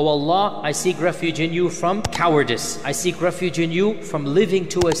al-qabr. Oh Allah, I seek refuge in you from cowardice. I seek refuge in you from living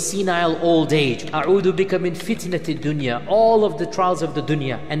to a senile old age. A'udhu bika min fitnat al-dunya, all of the trials of the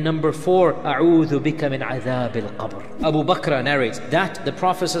dunya. And number 4, A'udhu bika min adhab al-qabr. Abu Bakr narrates that the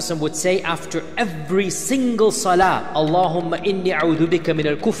Prophet ﷺ would say after every single salah, Allahumma inni a'udhu bika min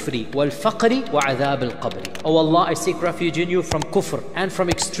al-kufri wal-faqri wa adhab al-qabri. Oh Allah, I seek refuge in you from kufr and from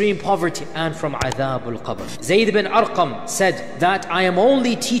extreme poverty and from adhab al-qabr. Zayd bin Arqam said that I am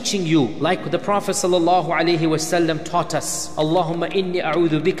only teaching you like the Prophet ﷺ taught us. Allahumma inni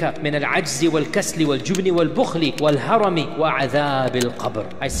a'udhu bika min al-ajzi wal-kasli wal-jubni wal-bukhli wal-harami wa adhab al-qabr.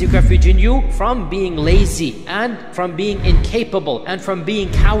 I seek refuge in you from being lazy and from being incapable and from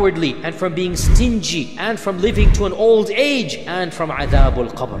being cowardly and from being stingy and from living to an old age and from adhab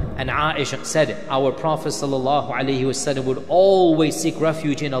al-qabr. And Aisha said our Prophet ﷺ would always seek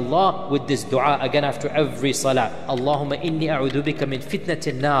refuge in Allah with this dua again after every salah. Allahumma inni a'udhu bika min fitnat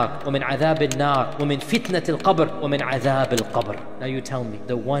al-nar wa min adhab al-nar wa min fitnat al-qabr wa min adhab al-qabr. Now you tell me,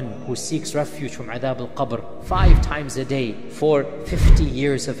 the one who seeks refuge from adhab al-qabr 5 times a day for 50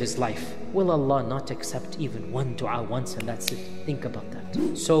 years of his life, will Allah not accept even one dua once and that's it? Think about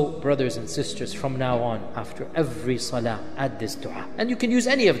that. So brothers and sisters, from now on, after every salah, add this dua. And you can use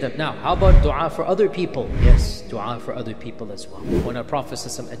any of them. Now, how about dua for other people? Yes, dua for other people as well. When our Prophet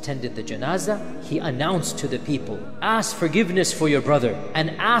ﷺ attended the janazah, he announced to the people, ask forgiveness for your brother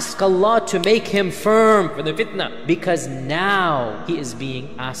and ask Allah to make him firm for the fitna, because now he is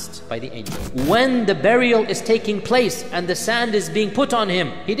being asked by the angel. When the burial is taking place and the sand is being put on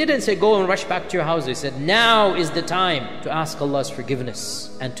him, he didn't say go and rush back to your house. He said now is the time to ask Allah's forgiveness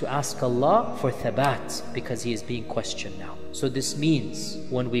and to ask Allah for thabat, because he is being questioned now. So this means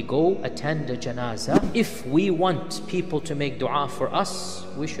when we go attend a janazah, if we want people to make dua for us,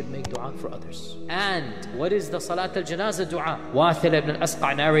 we should make dua for others. And what is the salat al-janazah dua? Wathil ibn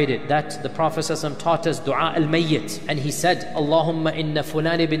al-Asqa narrated that the Prophet ﷺ taught us dua al-mayyit, and he said, Allahumma inna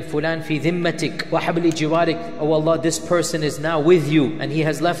fulan ibn fulan fi dhimmatik wa habli jiwarik. Oh Allah, this person is now with you and he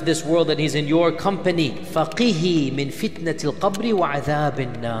has left this world and he's in your company. Faqihi min fitnat al-qabri wa adhab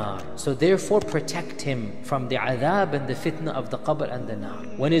al-nar. So therefore protect him from the adhab and the fitnah of the qabr and the nar.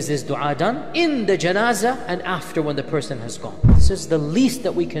 When is this dua done? In the janazah and after, when the person has gone. This is the least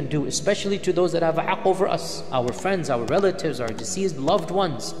that we can do, especially to those that have a haqq over us, our friends, our relatives, our deceased loved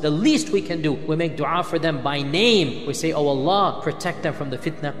ones. The least we can do, we make dua for them by name. We say, oh Allah, protect them from the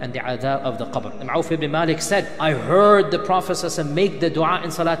fitna and the adhab of the qabr. Auf ibn Malik said, I heard the Prophet ﷺ make the dua in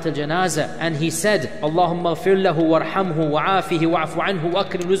salat al-janazah, and he said, Allahumma fir lahu warhamhu wa'afihi wa'afu anhu wa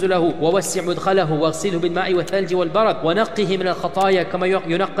akrim nuzulahu wa wassi' mudkhalahu wa ghsilhu bil ma'i wa thalji wal barad wa ونقه من الخطايا كما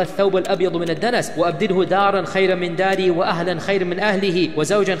ينقى الثوب الأبيض من الدنس وأبدله دارا خيرا من داري وأهلا خير من أهله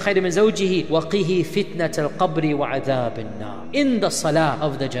وزوجا خير من زوجه وقه فتنة القبر وعذاب النار. In the salah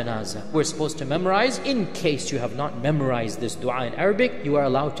of the janazah, we're supposed to memorize. In case you have not memorized this dua in Arabic, you are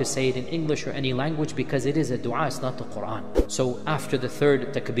allowed to say it in English or any language because it is a dua, it's not the Quran. So after the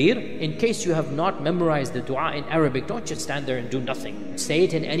third takbir, in case you have not memorized the dua in Arabic, don't just stand there and do nothing. Say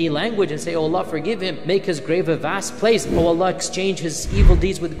it in any language and say, oh Allah, forgive him, make his grave a vast place. Oh Allah, exchange his evil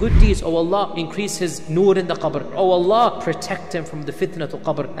deeds with good deeds. Oh Allah, increase his nur in the qabr. Oh Allah, protect him from the fitnat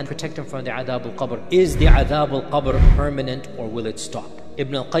al-qabr and protect him from the adhab al-qabr. Is the adhab al-qabr permanent or will it stop?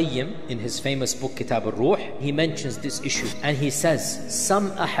 Ibn al-Qayyim, in his famous book Kitab al-Ruh, he mentions this issue and he says,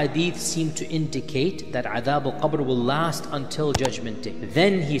 some ahadith seem to indicate that adhab al-qabr will last until judgment day.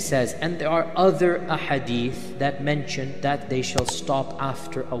 Then he says, and there are other ahadith that mention that they shall stop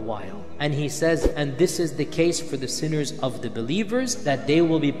after a while. And he says, and this is the case for the sinners of the believers, that they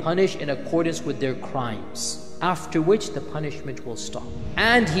will be punished in accordance with their crimes, after which the punishment will stop.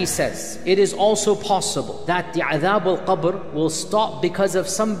 And he says, it is also possible that the adhab al-qabr will stop because of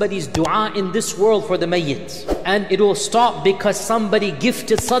somebody's dua in this world for the mayyit. And it will stop because somebody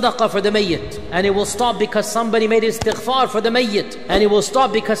gifted sadaqah for the mayyit. And it will stop because somebody made istighfar for the mayyit. And it will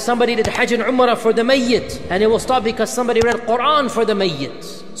stop because somebody did hajj and umrah for the mayyit. And it will stop because somebody read Quran for the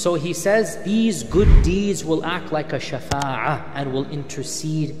mayyit. So he says, these good deeds will act like a shafa'ah and will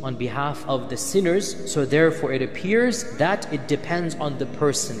intercede on behalf of the sinners. So therefore it appears that it depends on the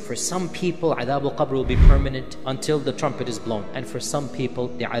person. For some people, adhab al-qabr will be permanent until the trumpet is blown. And for some people,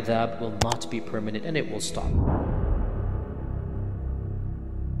 the adhab will not be permanent and it will stop.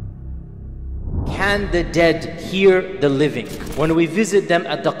 Can the dead hear the living? When we visit them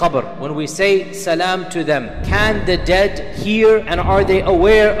at the qabr, when we say salam to them, can the dead hear and are they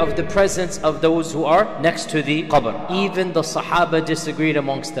aware of the presence of those who are next to the qabr? Even the Sahaba disagreed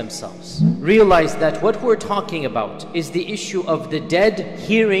amongst themselves. Realize that what we're talking about is the issue of the dead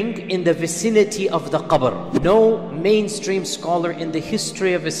hearing in the vicinity of the qabr. No mainstream scholar in the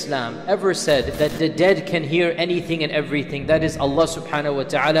history of Islam ever said that the dead can hear anything and everything. That is Allah subhanahu wa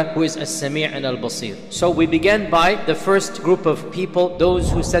ta'ala, who is as-Sami' and al-Basir. So we began by the first group of people, those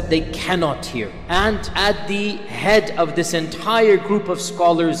who said they cannot hear. And at the head of this entire group of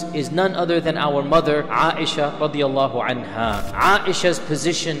scholars is none other than our mother Aisha radiallahu anha. Aisha's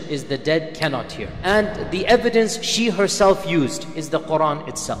position is the dead cannot hear. And the evidence she herself used is the Quran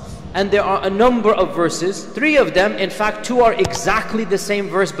itself. And there are a number of verses, 3 of them, in fact 2 are exactly the same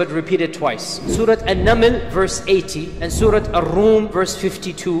verse but repeated twice. Surah An-Naml verse 80 and Surah Ar-Rum verse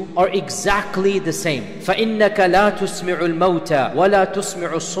 52 are exactly the same. فَإِنَّكَ لَا تُسْمِعُ الْمَوْتَى وَلَا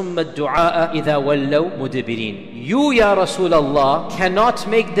تُسْمِعُ الصُّمَّ الدُّعَاءَ إِذَا وَلَّوْا مُدْبِرِينَ. You, Ya Rasulullah, cannot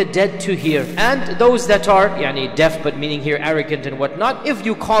make the dead to hear. And those that are deaf, but meaning here arrogant and whatnot, if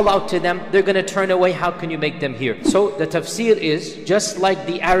you call out to them, they're going to turn away. How can you make them hear? So the tafsir is, just like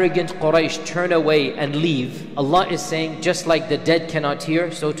the arrogant Quraysh turn away and leave, Allah is saying, just like the dead cannot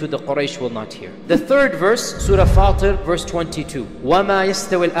hear, so too the Quraysh will not hear. The third verse, Surah Fatir, verse 22. وَمَا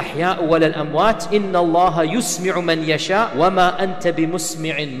يَسْتَوِ الْأَحْيَاءُ وَلَا الْأَمْوَاتِ إِنَّ اللَّهَ يُسْمِعُ مَنْ يَشَاءُ وَمَا أَنْتَ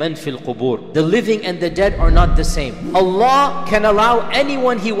بِمُسْمِعٍ مَنْ فِي الْقُبُورِ. The living and the dead are not the same. Allah can allow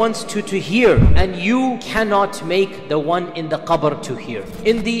anyone He wants to hear, and you cannot make the one in the qabr to hear.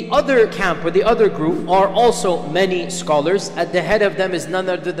 In the other camp, or the other group, are also many scholars. At the head of them is none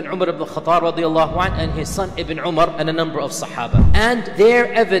other than Umar ibn Khattab radiallahu anh, and his son Ibn Umar, and a number of Sahaba. And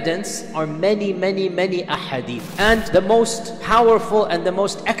their evidence are many ahadith. And the most powerful and the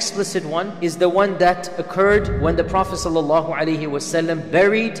most explicit one is the one that occurred when the Prophet ﷺ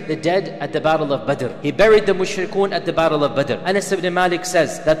buried the dead at the Battle of Badr. He buried the mushrikun at the Battle of Badr. Anas ibn Malik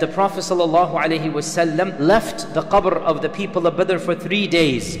says that the Prophet ﷺ left the qabr of the people of Badr for 3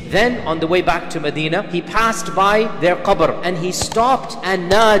 days. Then on the way back to Medina, he passed by their qabr and he stopped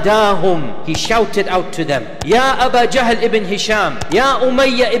and nadahum. He shouted out to them, Ya Aba Jahl ibn Hisham, Ya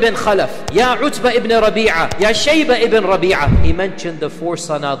Umayyah ibn Khalaf, Ya Utbah ibn Rabi'ah, Ya Shayba ibn Rabi'ah. He mentioned the 4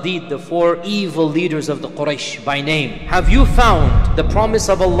 sanadid, the 4 evil leaders of the Quraysh by name. Have you found the promise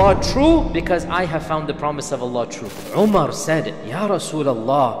of Allah true? Because I have found the promise of Allah true. Umar said, Ya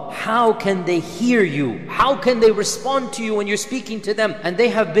Rasulullah, how can they hear you? How can they respond to you when you're speaking to them? And they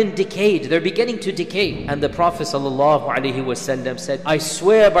have been decayed. They're beginning to decay. And the Prophet ﷺ said, I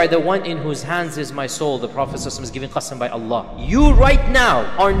swear by the one in whose hands is my soul. The Prophet ﷺ is giving qasam by Allah. You right now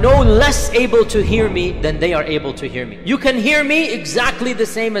are no less able to hear me than they are able to hear me. You can hear me exactly the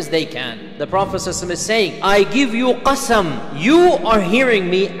same as they can. The Prophet ﷺ is saying, I give you qasam, you are hearing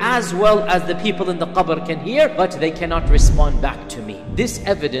me as well as the people in the qabr can hear, but they cannot respond back to me. This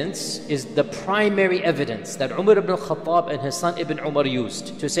evidence is the primary evidence that Umar ibn al-Khattab and his son Ibn Umar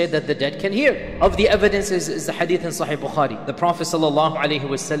used to say that the dead can hear. Of the evidences is the hadith in Sahih Bukhari. The Prophet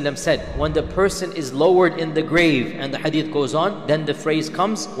ﷺ said, when the person is lowered in the grave, and the hadith goes on, then the phrase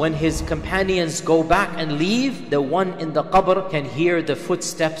comes, when his companions go back and leave, the one in the qabr can hear the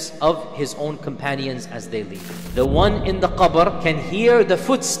footsteps of his own companions as they leave. The one in the qabr can hear the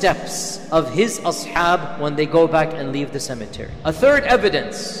footsteps of his ashab when they go back and leave the cemetery. A third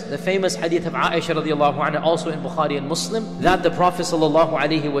evidence, the famous hadith of Aisha radiallahu anha, also in Bukhari and Muslim, that the Prophet sallallahu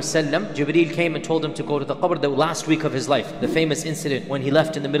alaihi wasallam, Jibreel came and told him to go to the qabr the last week of his life. The famous incident when he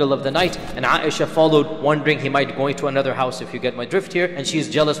left in the middle of the night, and Aisha followed, wondering he might go into another house, if you get my drift here, and she's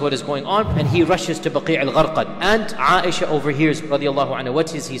jealous what is going on, and he rushes to Baqi' al-Gharqad, and Aisha overhears radiallahu anha,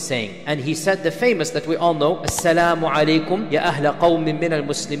 what is he saying? And he said the famous that we all know, Assalaamu, Alaikum, ya ahla qawmin min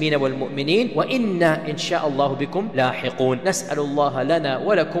al-muslimeen wal-mu'mineen, wa inna insha'Allahu bikum lahiqun, nas'alullaha lana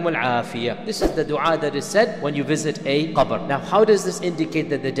wa lakum al-afiyah. This is the dua that is said when you visit a qabr. Now, how does this indicate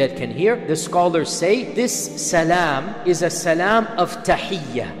that the dead can hear? The scholars say this salam is a salam of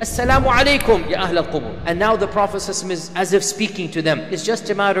tahiyyah. Assalamu alaikum ya ahl al-qubur. And now the Prophet is as if speaking to them. It's just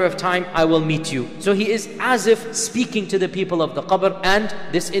a matter of time, I will meet you. So he is as if speaking to the people of the qabr, and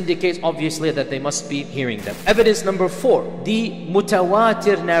this indicates obviously that they must be hearing them. Evidence number 4, the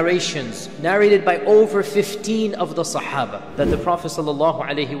mutawatir narrations narrated by over 15 of the Sahaba, that the Prophet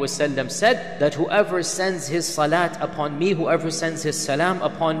ﷺ said that whoever sends his salat upon me, whoever sends his salam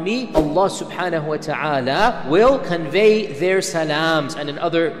upon me, Allah subhanahu wa ta'ala will convey their salams. And in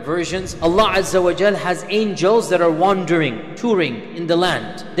other versions, Allah Azza wa Jal has angels that are wandering, touring in the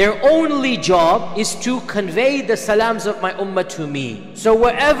land. Their only job is to convey the salams of my ummah to me. So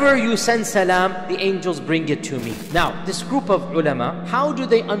wherever you send salam, the angels bring it to me. Now, this group of ulama, how do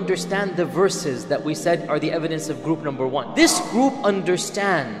they understand the verses that we said are the evidence of group number 1? This group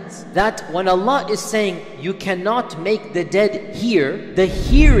understands that when Allah is saying you cannot make the dead hear, the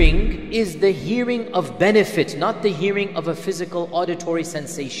hearing is the hearing of benefit, not the hearing of a physical auditory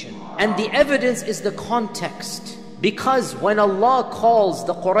sensation. And the evidence is the context. Because when Allah calls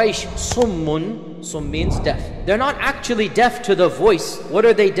the Quraysh summun, sum means deaf. They're not actually deaf to the voice. What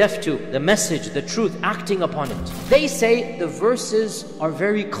are they deaf to? The message, the truth, acting upon it. They say the verses are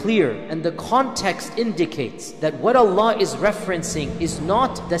very clear, and the context indicates that what Allah is referencing is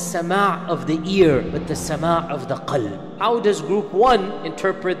not the sama' of the ear, but the sama' of the qalb. How does group 1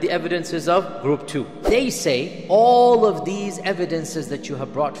 interpret the evidences of group 2? They say all of these evidences that you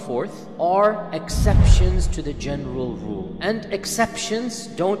have brought forth are exceptions to the general rule. And exceptions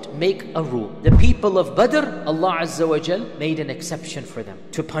don't make a rule. The people of Badr, Allah Azza wa Jal made an exception for them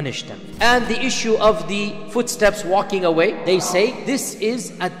to punish them. And the issue of the footsteps walking away, they say this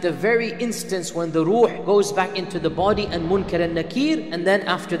is at the very instance when the ruh goes back into the body and munkar and nakir, and then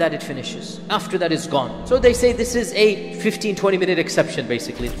after that it finishes. After that it's gone. So they say this is a 15-20 minute exception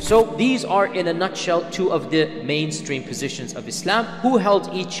basically. So these are in a nutshell 2 of the mainstream positions of Islam. Who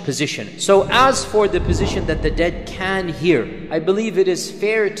held each position? So as for the position that the dead can hear, I believe it is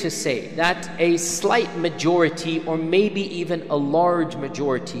fair to say that a slight majority, or maybe even a large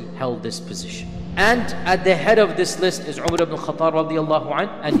majority, held this position. And at the head of this list is Umar ibn Khattab radiallahu anh,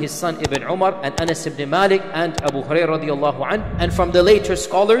 and his son Ibn Umar, and Anas ibn Malik, and Abu Hurairah radiallahu anh. And from the later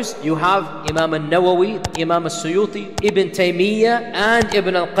scholars, you have Imam al-Nawawi, Imam al-Suyuti, Ibn Taymiyyah, and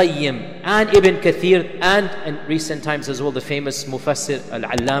Ibn al-Qayyim, and Ibn Kathir, and in recent times as well, the famous Mufassir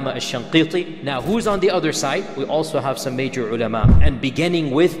al-Allama al-Shanqiti. Now, who's on the other side? We also have some major ulama, and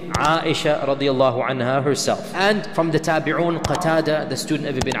beginning with Aisha radiallahu anha herself. And from the Tabi'un, Qatada, the student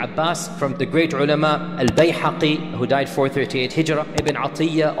of Ibn Abbas, from the great ulama al-Bayhaqi, who died 438 Hijrah, Ibn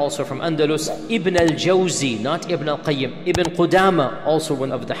Atiyya, also from Andalus, Ibn al-Jawzi, not Ibn al-Qayyim, Ibn Qudama, also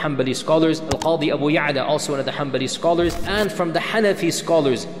one of the Hanbali scholars, Al-Qadhi Abu Ya'la, also one of the Hanbali scholars, and from the Hanafi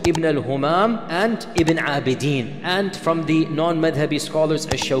scholars, Ibn al-Humam and Ibn Abidin, and from the non-Madhabi scholars,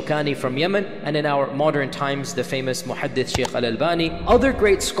 Ash-Shawkani from Yemen, and in our modern times, the famous Muhaddith Shaykh al-Albani. Other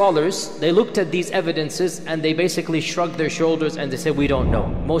great scholars, they looked at these evidences and they basically shrugged their shoulders and they said, we don't know.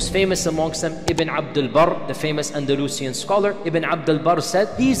 Most famous amongst them, Ibn Abdul Barr, the famous Andalusian scholar, Ibn Abdul Barr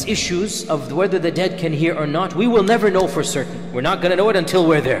said, these issues of whether the dead can hear or not, we will never know for certain. We're not going to know it until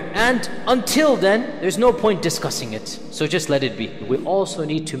we're there. And until then, there's no point discussing it. So just let it be. We also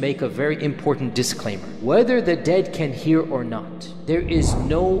need to make a very important disclaimer. whether the dead can hear or not, there is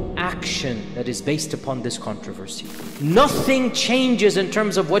no action that is based upon this controversy. Nothing changes in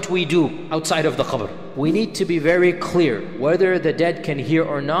terms of what we do outside of the qabr. We need to be very clear, whether the dead can hear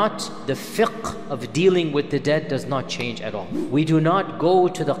or not, the fiqh of dealing with the dead does not change at all. We do not go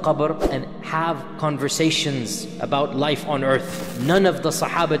to the qabr and have conversations about life on earth. None of the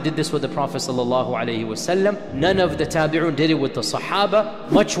Sahaba did this with the Prophet ﷺ. None of the Tabi'un did it with the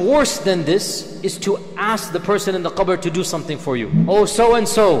Sahaba. Much worse than this is to ask the person in the qabr to do something for you. Oh, so and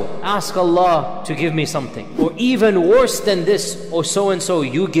so, ask Allah to give me something. Or even worse than this, oh, so and so,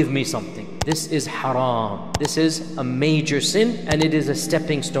 you give me something. This is haram. This is a major sin, and it is a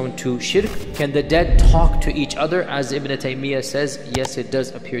stepping stone to shirk. Can the dead talk to each other? As Ibn Taymiyyah says, yes, it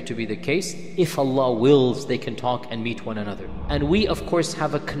does appear to be the case. If Allah wills, they can talk and meet one another. And we, of course,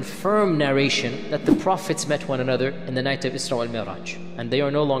 have a confirmed narration that the prophets met one another in the night of Isra wal Mi'raj, and they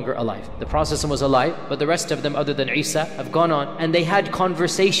are no longer alive. The Prophet was alive, but the rest of them, other than Isa, have gone on, and they had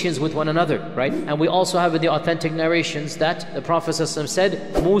conversations with one another, right? And we also have in the authentic narrations that the Prophet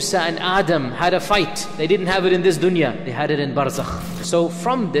said, Musa and Adam had a fight. They didn't have it in this dunya, they had it in barzakh. So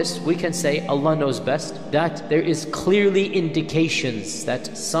from this we can say, Allah knows best, that there is clearly indications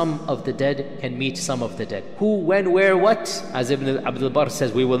that some of the dead can meet some of the dead. Who, when, where, what? As Ibn Abdul Barr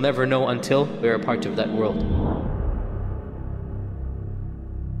says, we will never know until we are a part of that world.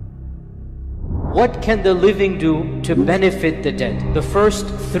 What can the living do to benefit the dead? The first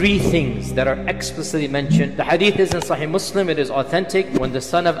three things that are explicitly mentioned. The hadith is in Sahih Muslim, it is authentic. When the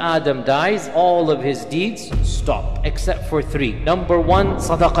son of Adam dies, all of his deeds stop, except for three. Number one,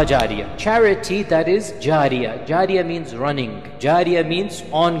 sadaqah jariyah. Charity that is jariyah. Jariyah means running. Jariyah means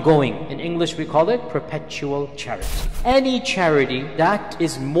ongoing. In English we call it perpetual charity. Any charity that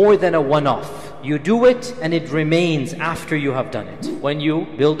is more than a one-off. You do it and it remains after you have done it. When you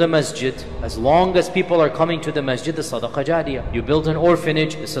build a masjid, as long as people are coming to the masjid, the sadaqah jariyah. You build an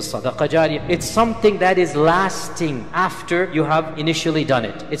orphanage, this is sadaqah jariyah. It's something that is lasting after you have initially done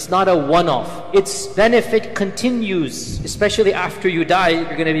it. It's not a one-off. Its benefit continues, especially after you die.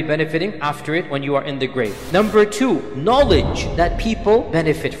 You're going to be benefiting after it when you are in the grave. Number two, knowledge that people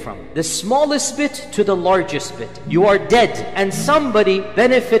benefit from. The smallest bit to the largest bit. You are dead and somebody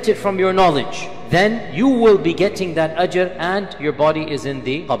benefited from your knowledge. Then you will be getting that ajr and your body is in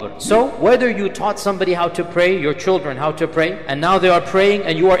the qabr. So whether you taught somebody how to pray, your children how to pray, and now they are praying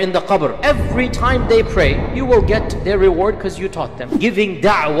and you are in the qabr, every time they pray, you will get their reward because you taught them. Giving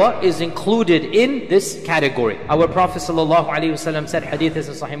da'wah is included in this category. Our Prophet ﷺ said, hadith is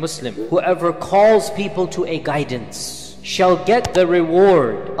in Sahih Muslim, whoever calls people to a guidance shall get the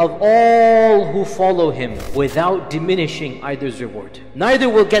reward of all who follow him without diminishing either's reward. Neither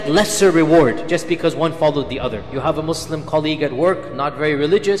will get lesser reward just because one followed the other. You have a Muslim colleague at work, not very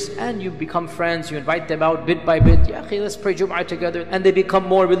religious, and you become friends, you invite them out bit by bit. Ya akhi, let's pray Jum'ah together. And they become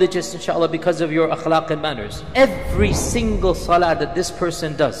more religious, inshallah, because of your akhlaq and manners. Every single salah that this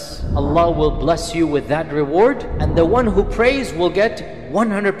person does, Allah will bless you with that reward, and the one who prays will get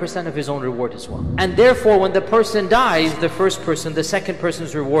 100% of his own reward as well. And therefore, when the person dies, the first person, the second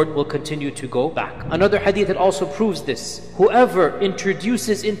person's reward will continue to go back. Another hadith that also proves this. Whoever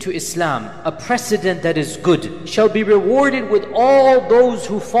introduces into Islam a precedent that is good shall be rewarded with all those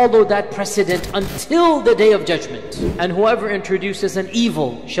who follow that precedent until the day of judgment. And whoever introduces an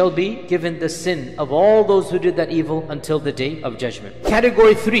evil shall be given the sin of all those who did that evil until the day of judgment.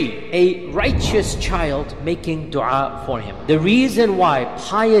 Category 3, a righteous child making dua for him. The reason why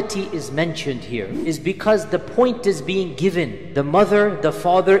piety is mentioned here is because the point is being given. The mother, the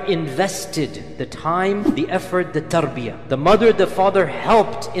father invested the time, the effort, the tarbiyah. The mother, the father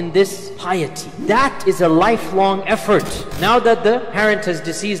helped in this piety. That is a lifelong effort. Now that the parent has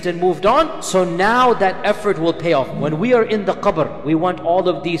deceased and moved on, so now that effort will pay off. When we are in the qabr, we want all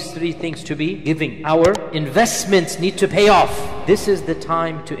of these three things to be giving. Our investments need to pay off. This is the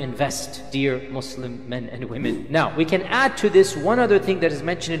time to invest, dear Muslim men and women. Now, we can add to this one other thing that is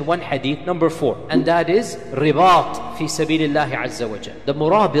mentioned in one hadith, number 4, and that is ribat fi sabilillahi azza wa jal. The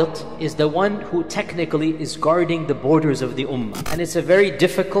murabit is the one who technically is guarding the borders of the ummah. And it's a very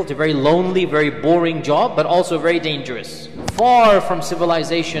difficult, a very lonely, very boring job, but also very dangerous. Far from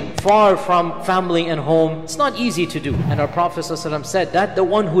civilization, far from family and home. It's not easy to do. And our Prophet ﷺ said that the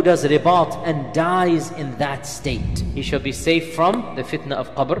one who does ribat and dies in that state, he shall be safe from the fitna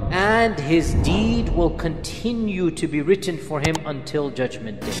of qabr, and his deed will continue to be written for him until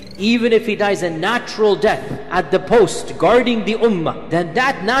judgment day. Even if he dies a natural death at the post guarding the ummah, then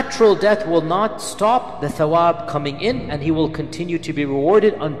that natural death will not stop the thawab coming in, and he will continue to be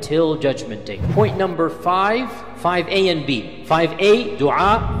rewarded until judgment day. Point number 5, 5A and B. 5A,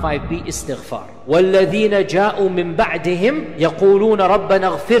 dua. 5B, istighfar. وَالَّذِينَ جَاءُوا مِن بَعْدِهِمْ يَقُولُونَ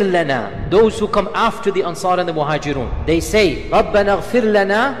رَبَّنَا اغْفِرْ لَنَا. Those who come after the Ansar and the Muhajirun, they say, رَبَّنَا اغْفِرْ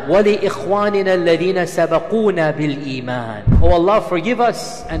لَنَا وَلِإِخْوَانِنَا الَّذِينَ سَبَقُونَا بِالْإِيمَانِ. Oh Allah, forgive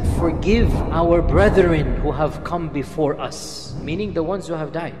us and forgive our brethren who have come before us, meaning the ones who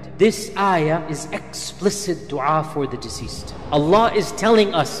have died. This ayah is explicit dua for the deceased. Allah is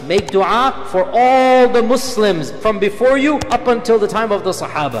telling us, make dua for all the Muslims from before you up until the time of the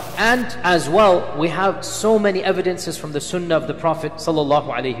Sahaba. And as well, we have so many evidences from the Sunnah of the Prophet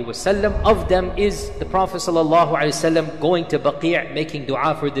ﷺ. Of them is the Prophet ﷺ going to Baqi' making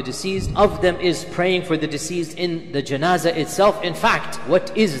dua for the deceased. Of them is praying for the deceased in the janazah itself. In fact,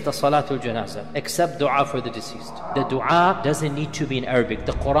 what is the Salatul Janazah except dua for the deceased? The dua doesn't need to be in Arabic.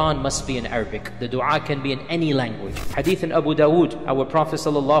 The Quran must be in Arabic. The dua can be in any language. Hadith in Abu Dawood, our Prophet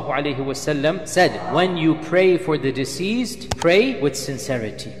ﷺ said, when you pray for the deceased, pray with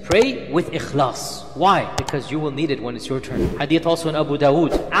sincerity. Pray with ikhlas. Why? Because you will need it when it's your turn. Hadith also in Abu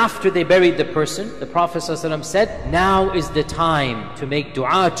Dawood, after they buried the person, the Prophet ﷺ said, now is the time to make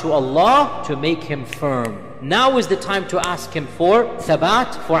dua to Allah to make him firm. Now is the time to ask him for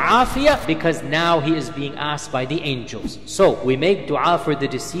thabat, for afiyah, because now he is being asked by the angels. So we make dua for the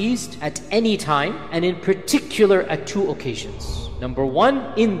deceased at any time, and in particular at two occasions. Number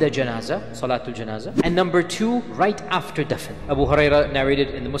one, in the janazah, Salatul Janazah. And number two, right after dafn. Abu Hurairah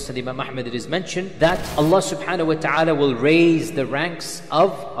narrated in the Musnad Imam Ahmad, it is mentioned that Allah subhanahu wa ta'ala will raise the ranks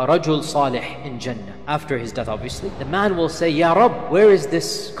of a rajul salih in Jannah. After his death, obviously. The man will say, Ya Rabb, where is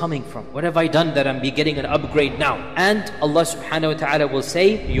this coming from? What have I done that I'm getting an upgrade now? And Allah subhanahu wa ta'ala will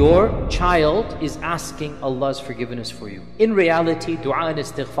say, your child is asking Allah's forgiveness for you. In reality, dua and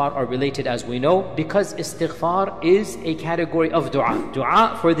istighfar are related, as we know, because istighfar is a category of dua.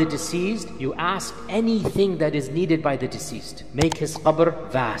 Dua for the deceased, you ask anything that is needed by the deceased. Make his qabr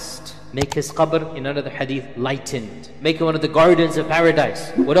vast. Make his qabr, in another hadith, lightened. Make him one of the gardens of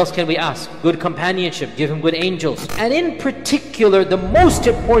paradise. What else can we ask? Good companionship. Give him good angels. And in particular, the most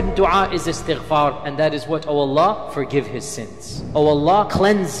important dua is istighfar. And that is what? Oh Allah, forgive his sins. Oh Allah,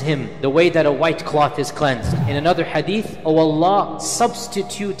 cleanse him the way that a white cloth is cleansed. In another hadith, oh Allah,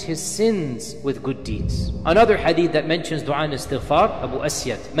 substitute his sins with good deeds. Another hadith that mentions dua and istighfar, Abu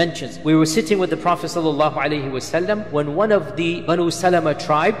Asyad mentions, we were sitting with the Prophet ﷺ when one of the Banu Salama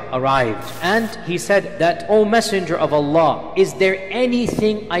tribe arrived. And he said that, O Messenger of Allah, is there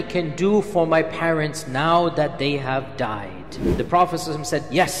anything I can do for my parents now that they have died? The Prophet said,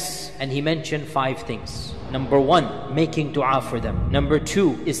 yes. And he mentioned 5 things. Number 1, making dua for them. Number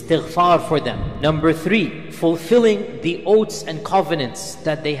 2, istighfar for them. Number 3, fulfilling the oaths and covenants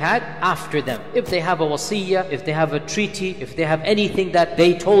that they had after them. If they have a wasiyah, if they have a treaty, if they have anything that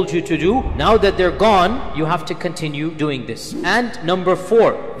they told you to do, now that they're gone, you have to continue doing this. And number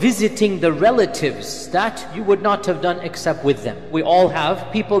 4, visiting the relatives that you would not have done except with them. We all have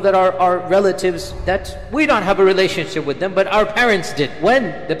people that are our relatives that we don't have a relationship with them, but our parents did.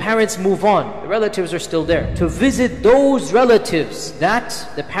 When the parents move on, the relatives are still there. To visit those relatives that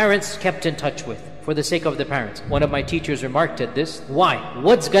the parents kept in touch with, for the sake of the parents. One of my teachers remarked at this. Why?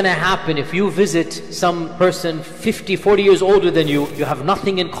 What's going to happen if you visit some person 50, 40 years older than you? You have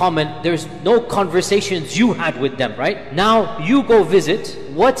nothing in common. There's no conversations you had with them, right? Now you go visit.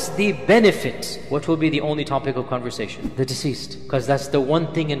 What's the benefit? What will be the only topic of conversation? The deceased. Because that's the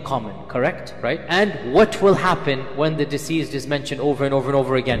one thing in common, correct? Right? And what will happen when the deceased is mentioned over and over and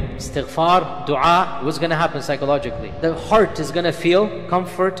over again? Istighfar, dua, what's going to happen psychologically? The heart is going to feel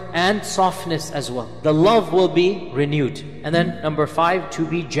comfort and softness as well. The love will be renewed. And then number 5, to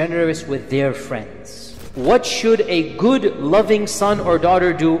be generous with their friends. What should a good, loving son or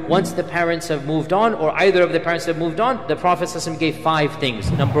daughter do once the parents have moved on, or either of the parents have moved on? The Prophet ﷺ gave 5 things.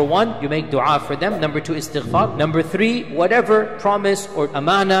 Number 1, you make dua for them. Number 2, istighfar. Number 3, whatever promise or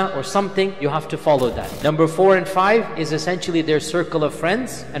amana or something, you have to follow that. Number 4 and 5 is essentially their circle of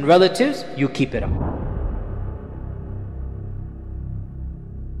friends and relatives. You keep it up.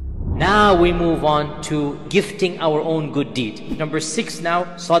 Now we move on to gifting our own good deed. Number 6 now,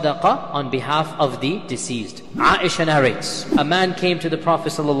 sadaqah on behalf of the deceased. Aisha narrates, a man came to the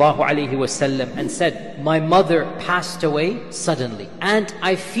Prophet ﷺ and said, my mother passed away suddenly, and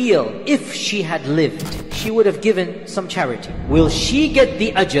I feel if she had lived, she would have given some charity. Will she get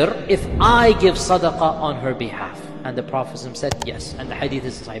the ajr if I give sadaqah on her behalf? And the Prophet said yes. And the hadith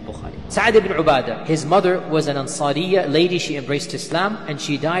is Sahih Bukhari. Sa'ad ibn Ubadah, his mother was an Ansariya lady. She embraced Islam and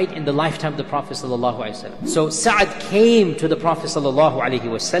she died in the lifetime of the Prophet ﷺ. So Sa'ad came to the Prophet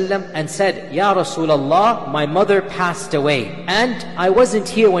ﷺ and said, Ya Rasulullah, my mother passed away and I wasn't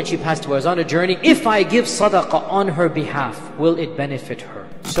here when she passed away. I was on a journey. If I give sadaqah on her behalf, will it benefit her?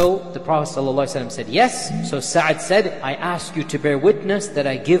 So the Prophet ﷺ said, yes. So Sa'ad said, I ask you to bear witness that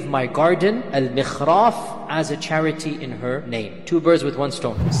I give my garden, al-mikhraf, as a charity in her name. 2 birds with 1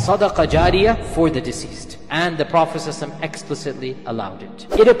 stone. Sadaqah jariyah for the deceased. And the Prophet ﷺ explicitly allowed it.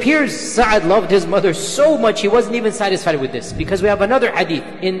 It appears Sa'ad loved his mother so much, he wasn't even satisfied with this. Because we have another hadith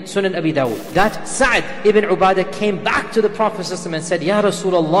in Sunan Abi Dawud, that Sa'ad ibn Ubadah came back to the Prophet ﷺ and said, Ya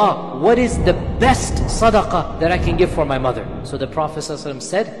Rasulullah, what is the best sadaqah that I can give for my mother? So the Prophet ﷺ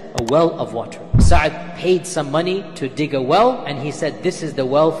said, a well of water. Sa'ad paid some money to dig a well, and he said, this is the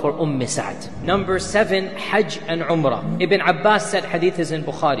well for Sa'ad. Number 7, Hajj and Umrah. Ibn Abbas said, hadith is in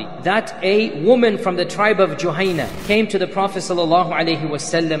Bukhari, that a woman from the tribe of Juhayna came to the Prophet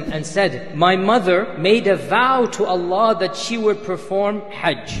ﷺ and said, my mother made a vow to Allah that she would perform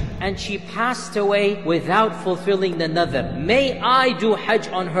Hajj, and she passed away without fulfilling the nadhr. May I do Hajj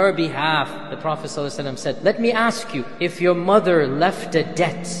on her behalf? The Prophet ﷺ said, let me ask you, if your mother left a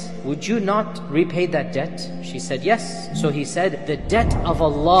debt, would you not repay that debt? She said, yes. So he said, the debt of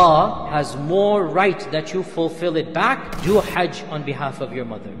Allah has more right that you fulfill it back. Do Hajj on behalf of your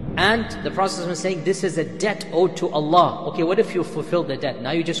mother. And the Prophet was saying, this is a debt owed to Allah. Okay, what if you fulfill the debt?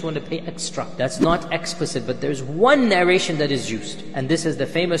 Now you just want to pay extra. That's not explicit, but there's one narration that is used. And this is the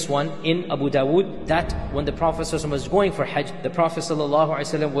famous one in Abu Dawood, that when the Prophet was going for Hajj, the Prophet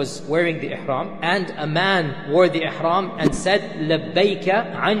was wearing the ihram, and a man wore the ihram and said,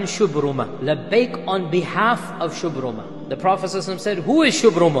 Labbaika an Shubruma. Labbaik on behalf of Shubruma. The Prophet said, who is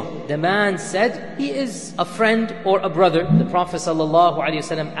Shubruma? The man said, he is a friend or a brother. The Prophet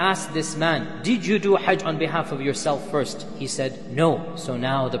asked this man, did you do Hajj on behalf of yourself first? He said, no. So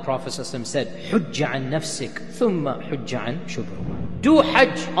now the Prophet said, Hujja an nafsik, thumma hujja an Shubruma. Do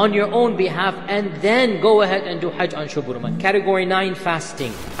Hajj on your own behalf and then go ahead and do Hajj on Shubruma. Category 9,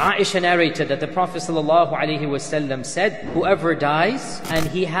 fasting. Aisha narrated that the Prophet said, whoever dies and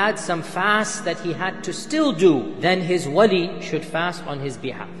he had some fast that he had to still do, then his wali should fast on his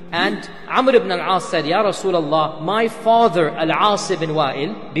behalf. And Amr ibn al-As said, Ya Rasulullah, my father Al-As ibn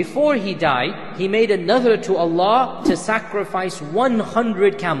Wa'il, before he died, he made a nadhr to Allah to sacrifice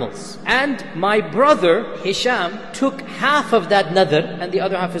 100 camels. And my brother Hisham took half of that nadhr and the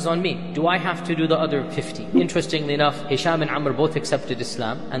other half is on me. Do I have to do the other 50? Interestingly enough, Hisham and Amr both accepted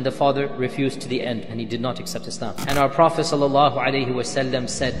Islam, and the father refused to the end and he did not accept Islam. And our Prophet ﷺ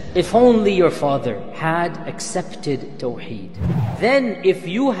said, if only your father had accepted Tawheed, then if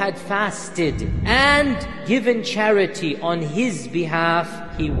you had fasted and given charity on his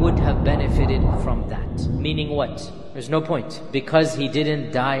behalf, he would have benefited from that. Meaning what? There's no point, because he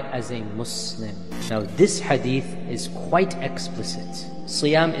didn't die as a Muslim. Now this hadith is quite explicit.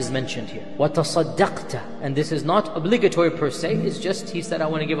 Siyam is mentioned here. وَتَصَدَّقْتَ. And this is not obligatory per se, it's just he said, I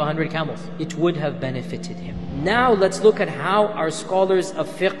want to give 100 camels. It would have benefited him. Now let's look at how our scholars of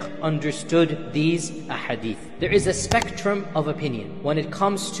fiqh understood these ahadith. There is a spectrum of opinion when it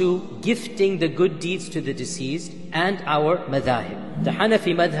comes to gifting the good deeds to the deceased and our madhahib. The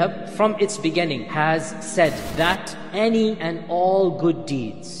Hanafi madhab from its beginning has said that any and all good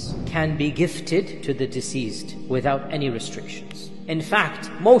deeds can be gifted to the deceased without any restrictions. In fact,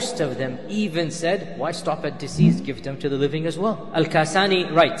 most of them even said, why stop at deceased, give them to the living as well.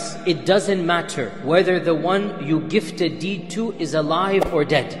 Al-Kasani writes, it doesn't matter whether the one you gift a deed to is alive or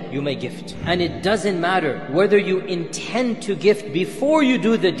dead, you may gift. And it doesn't matter whether you intend to gift before you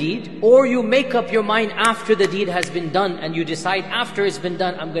do the deed, or you make up your mind after the deed has been done and you decide after it's been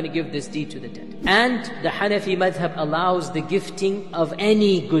done, I'm going to give this deed to the dead. And the Hanafi madhab allows the gifting of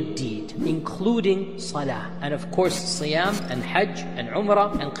any good deed, including salah, and of course siyam and hajj and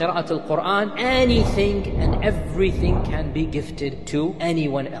umrah and qira'at al-Quran. Anything and everything can be gifted to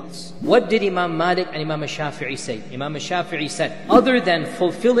anyone else. What did Imam Malik and Imam Shafi'i say? Imam Shafi'i said, other than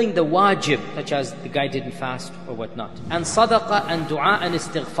fulfilling the wajib, such as the guy didn't fast or whatnot, and sadaqah and dua and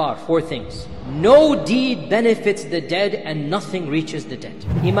istighfar, 4 things, no deed benefits the dead and nothing reaches the dead.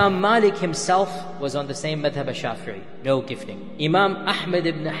 Imam Malik himself was on the same madhab as Shafi'i, no gifting. Imam Ahmad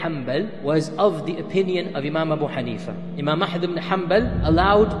ibn Hanbal was of the opinion of Imam Abu Hanifa. Imam Ahmad ibn Hanbal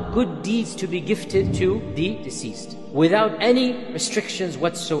allowed good deeds to be gifted to the deceased without any restrictions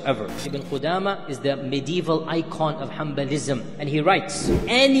whatsoever. Ibn Qudama is the medieval icon of Hanbalism, and he writes,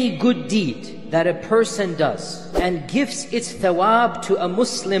 any good deed that a person does and gives its thawab to a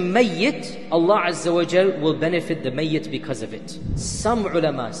Muslim mayyit, Allah Azza wa Jal will benefit the mayyit because of it. Some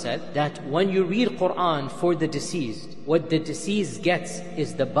ulama said that when you read Quran for the deceased, what the deceased gets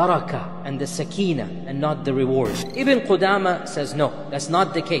is the barakah and the sakina and not the reward. Ibn Qudama says no, that's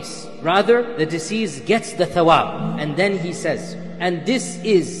not the case. Rather, the deceased gets the thawab. And then he says, and this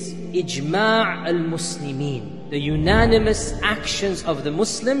is ijma' al-muslimin. the unanimous actions of the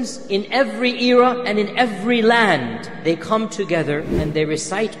Muslims in every era and in every land. They come together and they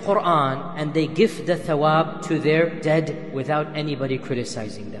recite Quran and they give the thawab to their dead without anybody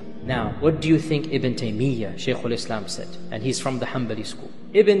criticizing them. Now, what do you think Ibn Taymiyyah, Shaykh al-Islam, said? And he's from the Hanbali school.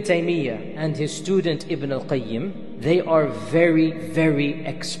 Ibn Taymiyyah and his student Ibn al-Qayyim, they are very, very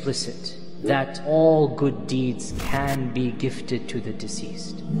explicit that all good deeds can be gifted to the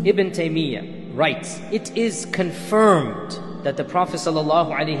deceased. Ibn Taymiyyah writes, it is confirmed that the Prophet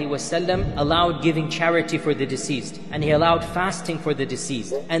ﷺ allowed giving charity for the deceased, and he allowed fasting for the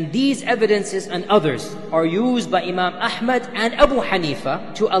deceased. And these evidences and others are used by Imam Ahmad and Abu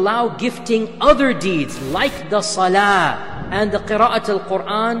Hanifa to allow gifting other deeds like the salah and the qira'at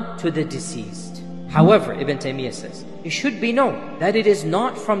al-Quran to the deceased. However, Ibn Taymiyyah says, it should be known that it is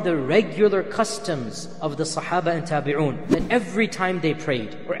not from the regular customs of the Sahaba and Tabi'un that every time they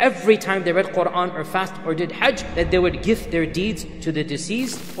prayed, or every time they read Quran or fast or did Hajj, that they would gift their deeds to the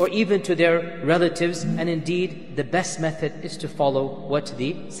deceased or even to their relatives. And indeed, the best method is to follow what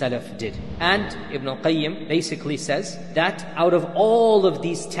the Salaf did. And Ibn al-Qayyim basically says that out of all of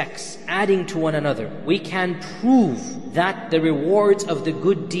these texts adding to one another, we can prove that the rewards of the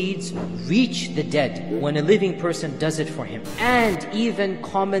good deeds reach the dead when a living person does it for him. And even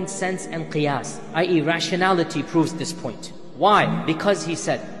common sense and qiyas, i.e. rationality, proves this point. Why? Because he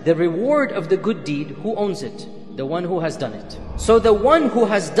said, the reward of the good deed, who owns it? The one who has done it. So the one who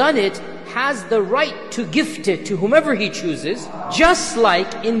has done it has the right to gift it to whomever he chooses. Just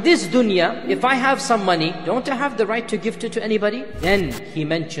like in this dunya, if I have some money, don't I have the right to gift it to anybody? Then he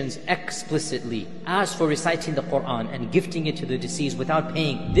mentions explicitly, as for reciting the Quran and gifting it to the deceased without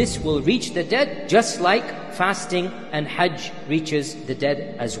paying, this will reach the dead just like fasting and Hajj reaches the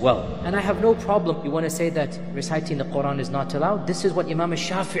dead as well. And I have no problem. You want to say that reciting the Quran is not allowed? This is what Imam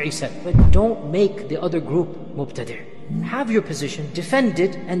al-Shafi'i said. But don't make the other group mubtadi'. Have your position, defend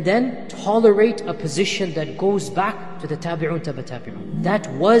it, and then tolerate a position that goes back to the Tabi'un, Tabi'un. That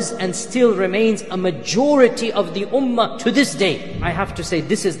was and still remains a majority of the Ummah to this day. I have to say,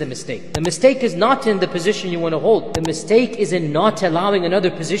 this is the mistake. The mistake is not in the position you want to hold. The mistake is in not allowing another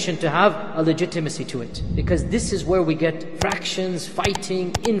position to have a legitimacy to it. Because this is where we get fractions,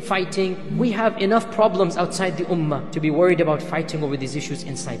 fighting, infighting. We have enough problems outside the Ummah to be worried about fighting over these issues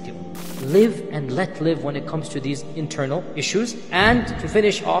inside the Ummah. Live and let live when it comes to these internal issues. And to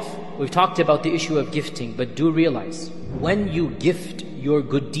finish off, we've talked about the issue of gifting, but do realize, when you gift your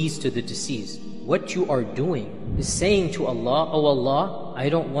good deeds to the deceased, what you are doing is saying to Allah, oh Allah, I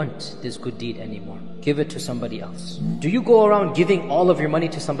don't want this good deed anymore. Give it to somebody else. Do you go around giving all of your money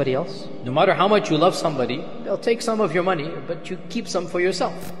to somebody else? No matter how much you love somebody, they'll take some of your money, but you keep some for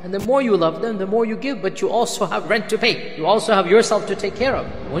yourself. And the more you love them, the more you give, but you also have rent to pay. You also have yourself to take care of.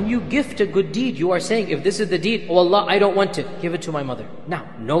 When you gift a good deed, you are saying, if this is the deed, oh Allah, I don't want it, give it to my mother. Now,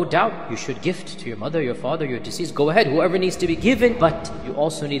 no doubt, you should gift to your mother, your father, your deceased. Go ahead, whoever needs to be given, but you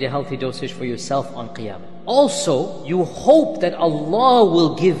also need a healthy dosage for yourself on Qiyamah. Also, you hope that Allah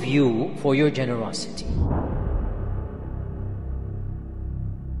will give you for your generosity.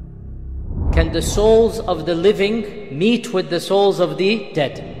 Can the souls of the living meet with the souls of the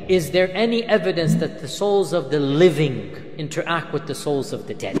dead? Is there any evidence that the souls of the living interact with the souls of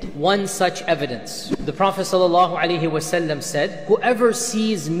the dead? One such evidence. The Prophet ﷺ said, whoever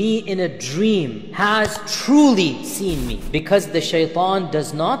sees me in a dream has truly seen me, because the shaitan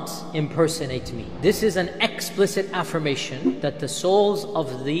does not impersonate me. This is an explicit affirmation that the souls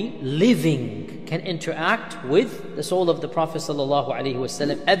of the living can interact with the soul of the Prophet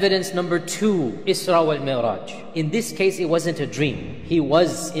ﷺ. Evidence number 2, Isra wal Mi'raj. In this case, it wasn't a dream. He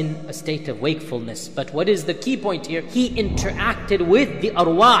was in a state of wakefulness. But what is the key point here? He interacted with the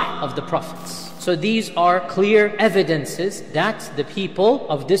arwah of the prophets. So these are clear evidences that the people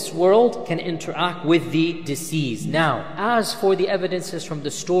of this world can interact with the deceased. Now, as for the evidences from the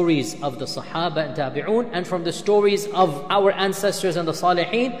stories of the Sahaba and Tabi'un, and from the stories of our ancestors and the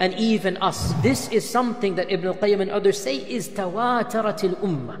Salihin, and even us, this is something that Ibn al-Qayyim and others say is tawatarat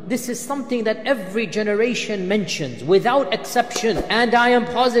al-ummah. This is something that every generation mentions without exception. And I am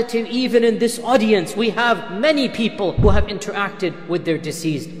positive even in this audience, we have many people who have interacted with their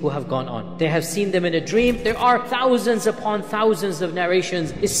deceased who have gone on. They have seen them in a dream. There are thousands upon thousands of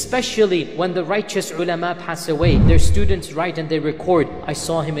narrations, especially when the righteous ulama pass away. Their students write and they record, I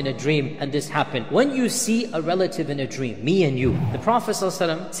saw him in a dream and this happened. When you see a relative in a dream, me and you, the Prophet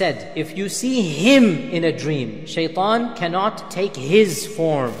ﷺ said, if you see him in a dream, shaitan cannot take his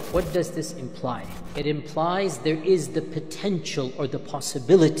form. What does this imply? It implies there is the potential or the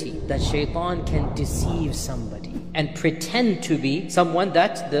possibility that shaitan can deceive somebody and pretend to be someone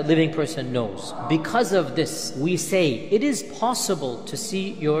that the living person knows. Because of this, we say it is possible to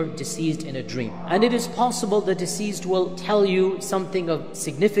see your deceased in a dream. And it is possible the deceased will tell you something of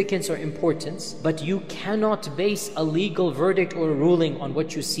significance or importance, but you cannot base a legal verdict or ruling on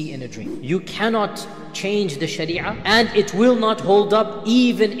what you see in a dream. You cannot change the Sharia, and it will not hold up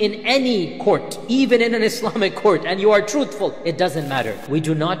even in any court, even in an Islamic court, and you are truthful. It doesn't matter. We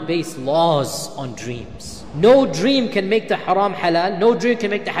do not base laws on dreams. No dream can make the haram halal. No dream can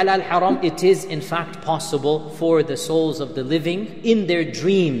make the halal haram. It is in fact possible for the souls of the living in their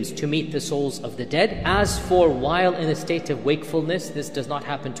dreams to meet the souls of the dead. As for while in a state of wakefulness, this does not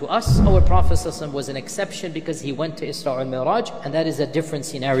happen to us. Our Prophet ﷺ was an exception because he went to Isra al-Miraj, and that is a different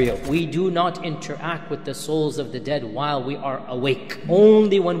scenario. We do not interact with the souls of the dead while we are awake.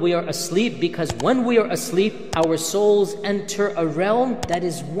 Only when we are asleep, because when we are asleep, our souls enter a realm that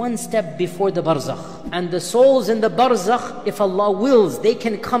is one step before the barzakh. And the souls in the barzakh, if Allah wills, they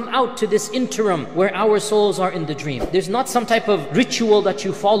can come out to this interim where our souls are in the dream. There's not some type of ritual that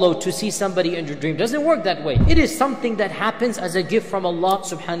you follow to see somebody in your dream. It doesn't work that way. It is something that happens as a gift from Allah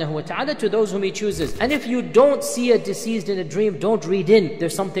subhanahu wa ta'ala to those whom He chooses. And if you don't see a deceased in a dream, don't read in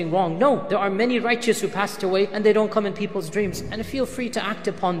there's something wrong. No, there are many righteous who passed away and they don't come in people's dreams. And feel free to act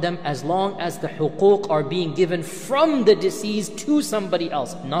upon them as long as the huquq are being given from the deceased to somebody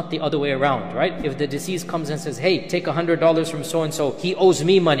else, not the other way around, right? If the deceased comes and says, hey, take $100 from so-and-so, he owes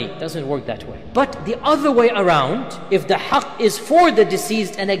me money. It doesn't work that way. But the other way around, if the haqq is for the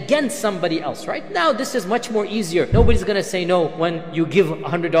deceased and against somebody else, right? Now this is much more easier. Nobody's going to say no when you give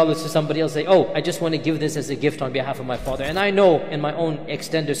 $100 to somebody else. Say, oh, I just want to give this as a gift on behalf of my father. And I know in my own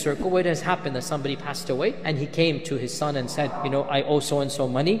extended circle where it has happened that somebody passed away and he came to his son and said, you know, I owe so-and-so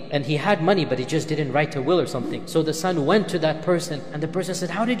money. And he had money, but he just didn't write a will or something. So the son went to that person and the person said,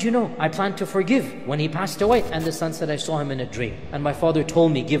 how did you know? I planned to forgive when he passed away. And the son said, I saw him in a dream. And my father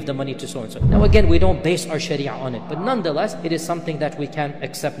told me, give the money to so-and-so. Now again, we don't base our Sharia on it. But nonetheless, it is something that we can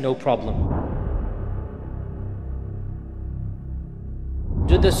accept, no problem.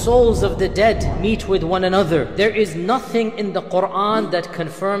 Do the souls of the dead meet with one another? There is nothing in the Quran that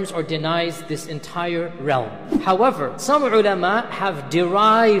confirms or denies this entire realm. However, some ulama have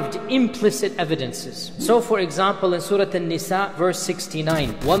derived implicit evidences. So for example, in Surah An-Nisa, verse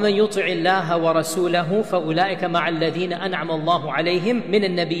 69, وَمَنْ يُطِعِ اللَّهَ وَرَسُولَهُ فَأُولَٰئِكَ مَعَ الَّذِينَ أَنْعَمَ اللَّهُ عَلَيْهِمْ مِنَ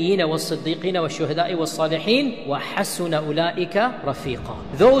النَّبِيِّينَ وَالصِّدِّيقِينَ وَالشُّهَدَاءِ وَالصَّالِحِينَ وَحَسُنَ أُولَٰئِكَ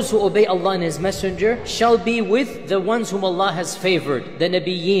رَفِيقًا. Those who obey Allah and His Messenger shall be with the ones whom Allah has favored, the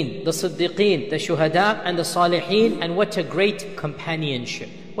Nabiyyin, the Siddiqeen, the Shuhada and the Salihin. And what a great companionship.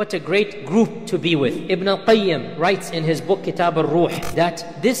 What a great group to be with. Ibn al-Qayyim writes in his book Kitab al-Ruh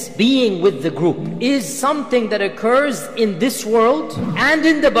that this being with the group is something that occurs in this world and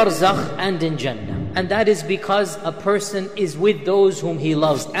in the barzakh and in Jannah. And that is because a person is with those whom he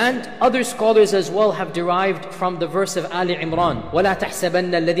loves. And other scholars as well have derived from the verse of Ali Imran, وَلَا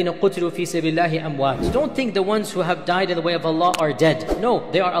تَحْسَبَنَّ الَّذِينَ قُتِلُوا فِي سَبِيلِ اللَّهِ أَمْوَاتٍ. Don't think the ones who have died in the way of Allah are dead.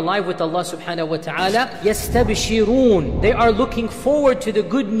 No, they are alive with Allah subhanahu wa ta'ala. يَسْتَبْشِرُونَ. They are looking forward to the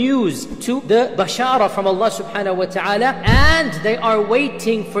good news, to the bashara from Allah subhanahu wa ta'ala. And they are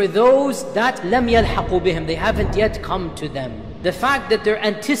waiting for those that لَمْ يَلْحَقُوا بِهِمْ. They haven't yet come to them. The fact that they're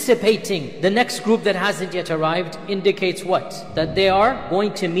anticipating the next group that hasn't yet arrived indicates what? That they are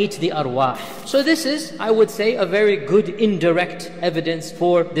going to meet the arwah. So this is, I would say, a very good indirect evidence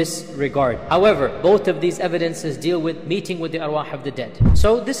for this regard. However, both of these evidences deal with meeting with the arwah of the dead.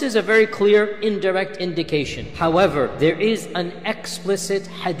 So this is a very clear indirect indication. However, there is an explicit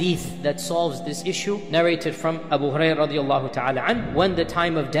hadith that solves this issue, narrated from Abu Hurairah radiallahu ta'ala an, when the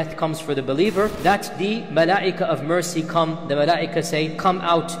time of death comes for the believer, that the malaika of mercy come, the malaika say, come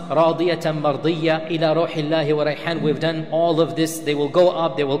out, radiyatan mardiyya ila ruhillahi wa rayhan. We've done all of this. They will go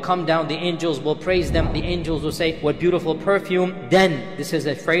up, they will come down, the angels will praise them, the angels will say, what beautiful perfume. Then, this is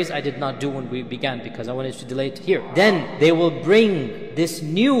a phrase I did not do when we began because I wanted to delay it here. Then they will bring this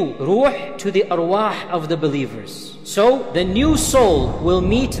new ruh to the arwah of the believers. So the new soul will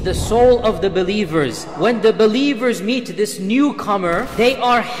meet the soul of the believers. When the believers meet this newcomer, they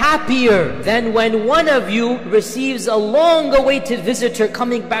are happier than when one of you receives a long-awaited visitor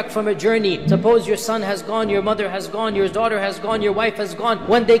coming back from a journey. Suppose your son has gone, your mother has gone, your daughter has gone, your wife has gone.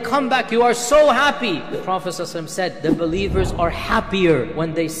 When they come back, you are so happy. The Prophet ﷺ said, the believers are happier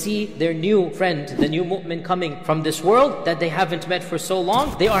when they see their new friend, the new mu'min coming from this world that they haven't met for so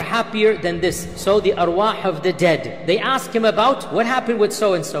long, they are happier than this. So the arwah of the dead, they ask him about what happened with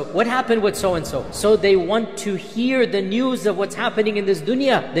so-and-so, what happened with so-and-so. So they want to hear the news of what's happening in this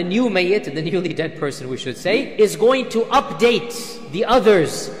dunya. The new mayyit, the newly dead person we should say, is going to update the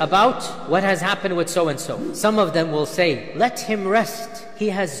others about what has happened with so-and-so. Some of them will say, let him rest. He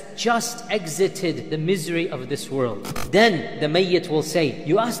has just exited the misery of this world. Then the mayyit will say,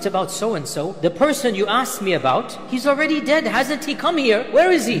 you asked about so-and-so. The person you asked me about, he's already dead. Hasn't he come here?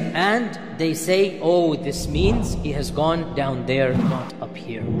 Where is he? And they say, oh, this means he has gone down there, not up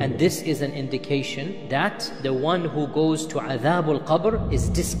here. And this is an indication that the one who goes to adhabul qabr is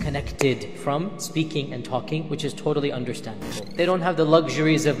disconnected from speaking and talking, which is totally understandable. They don't have the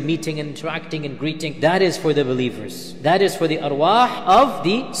luxuries of meeting and interacting and greeting. That is for the believers. That is for the arwah of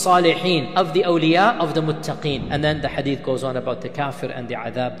the salihin, of the awliya, of the muttaqeen. And then the hadith goes on about the kafir and the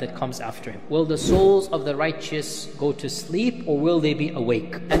adhab that comes after him. Will the souls of the righteous go to sleep, or will they be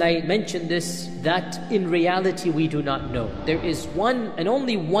awake? And I mentioned this, that in reality we do not know. There is one and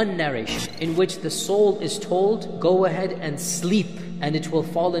only one narration in which the soul is told, go ahead and sleep, and it will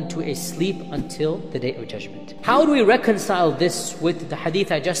fall into a sleep until the day of judgment. How do we reconcile this with the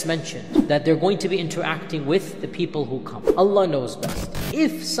hadith I just mentioned, that they're going to be interacting with the people who come? Allah knows best.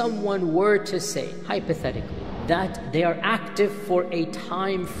 If someone were to say, hypothetically, that they are active for a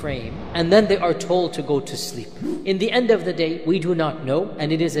time frame and then they are told to go to sleep, in the end of the day, we do not know,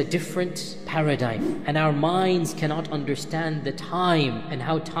 and it is a different paradigm, and our minds cannot understand the time and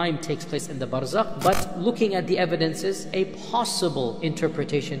how time takes place in the barzakh. But looking at the evidences, a possible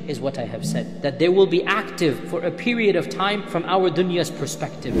interpretation is what I have said, that they will be active for a period of time from our dunya's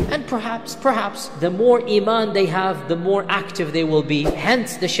perspective. And perhaps the more iman they have, the more active they will be.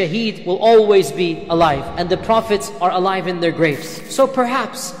 Hence the shaheed will always be alive, and the prophets are alive in their graves. So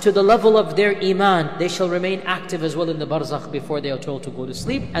perhaps to the level of their iman, they shall remain active as well in the barzakh before they are told to go to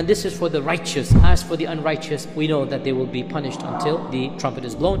sleep. And this is for the righteous. As for the unrighteous, we know that they will be punished until the trumpet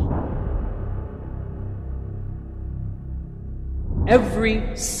is blown.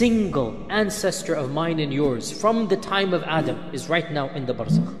 Every single ancestor of mine and yours from the time of Adam is right now in the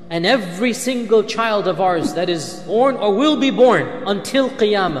barzakh. And every single child of ours that is born or will be born until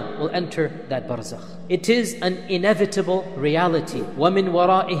Qiyamah will enter that barzakh. It is an inevitable reality. وَمِن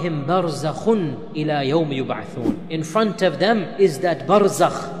وَرَائِهِمْ بَرْزَخٌ إِلَى يَوْمِ يُبْعَثُونَ. In front of them is that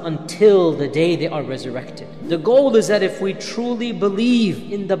barzakh until the day they are resurrected. The goal is that if we truly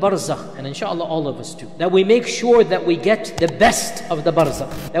believe in the barzakh, and inshallah all of us do, that we make sure that we get the best of the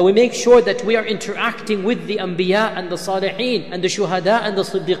barzakh, that we make sure that we are interacting with the anbiya and the salihin and the shuhada and the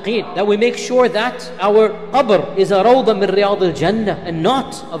siddiqeen, that we make sure that our qabr is a rawda min riyad al-jannah and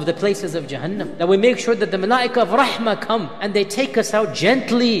not of the places of Jahannam, that we make sure that the malaika of rahmah come and they take us out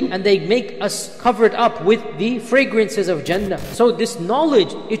gently and they make us covered up with the fragrances of Jannah. So this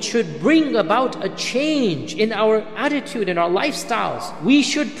knowledge, it should bring about a change in our attitude, in our lifestyles. We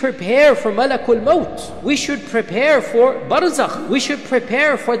should prepare for malakul maut. We should prepare for barzakh. We should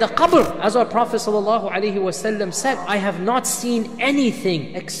prepare for the qabr. As our Prophet ﷺ said, I have not seen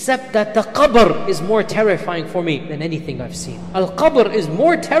anything except that the qabr is more terrifying for me than anything I've seen. Al-qabr is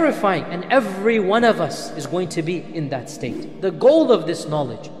more terrifying, and every one of us is going to be in that state. The goal of this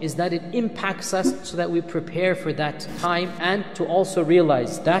knowledge is that it impacts us so that we prepare for that time, and to also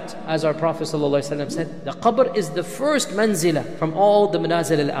realize that, as our Prophet ﷺ said, the qabr is the first manzila from all the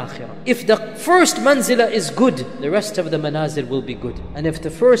manazil al-akhirah. If the first manzila is good, the rest of the manazil will be good. And if the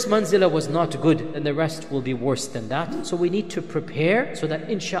first manzila was not good, then the rest will be worse than that. So we need to prepare so that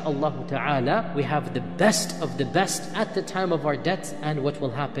insha'Allah ta'ala we have the best of the best at the time of our death and what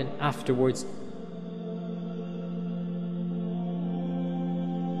will happen afterwards.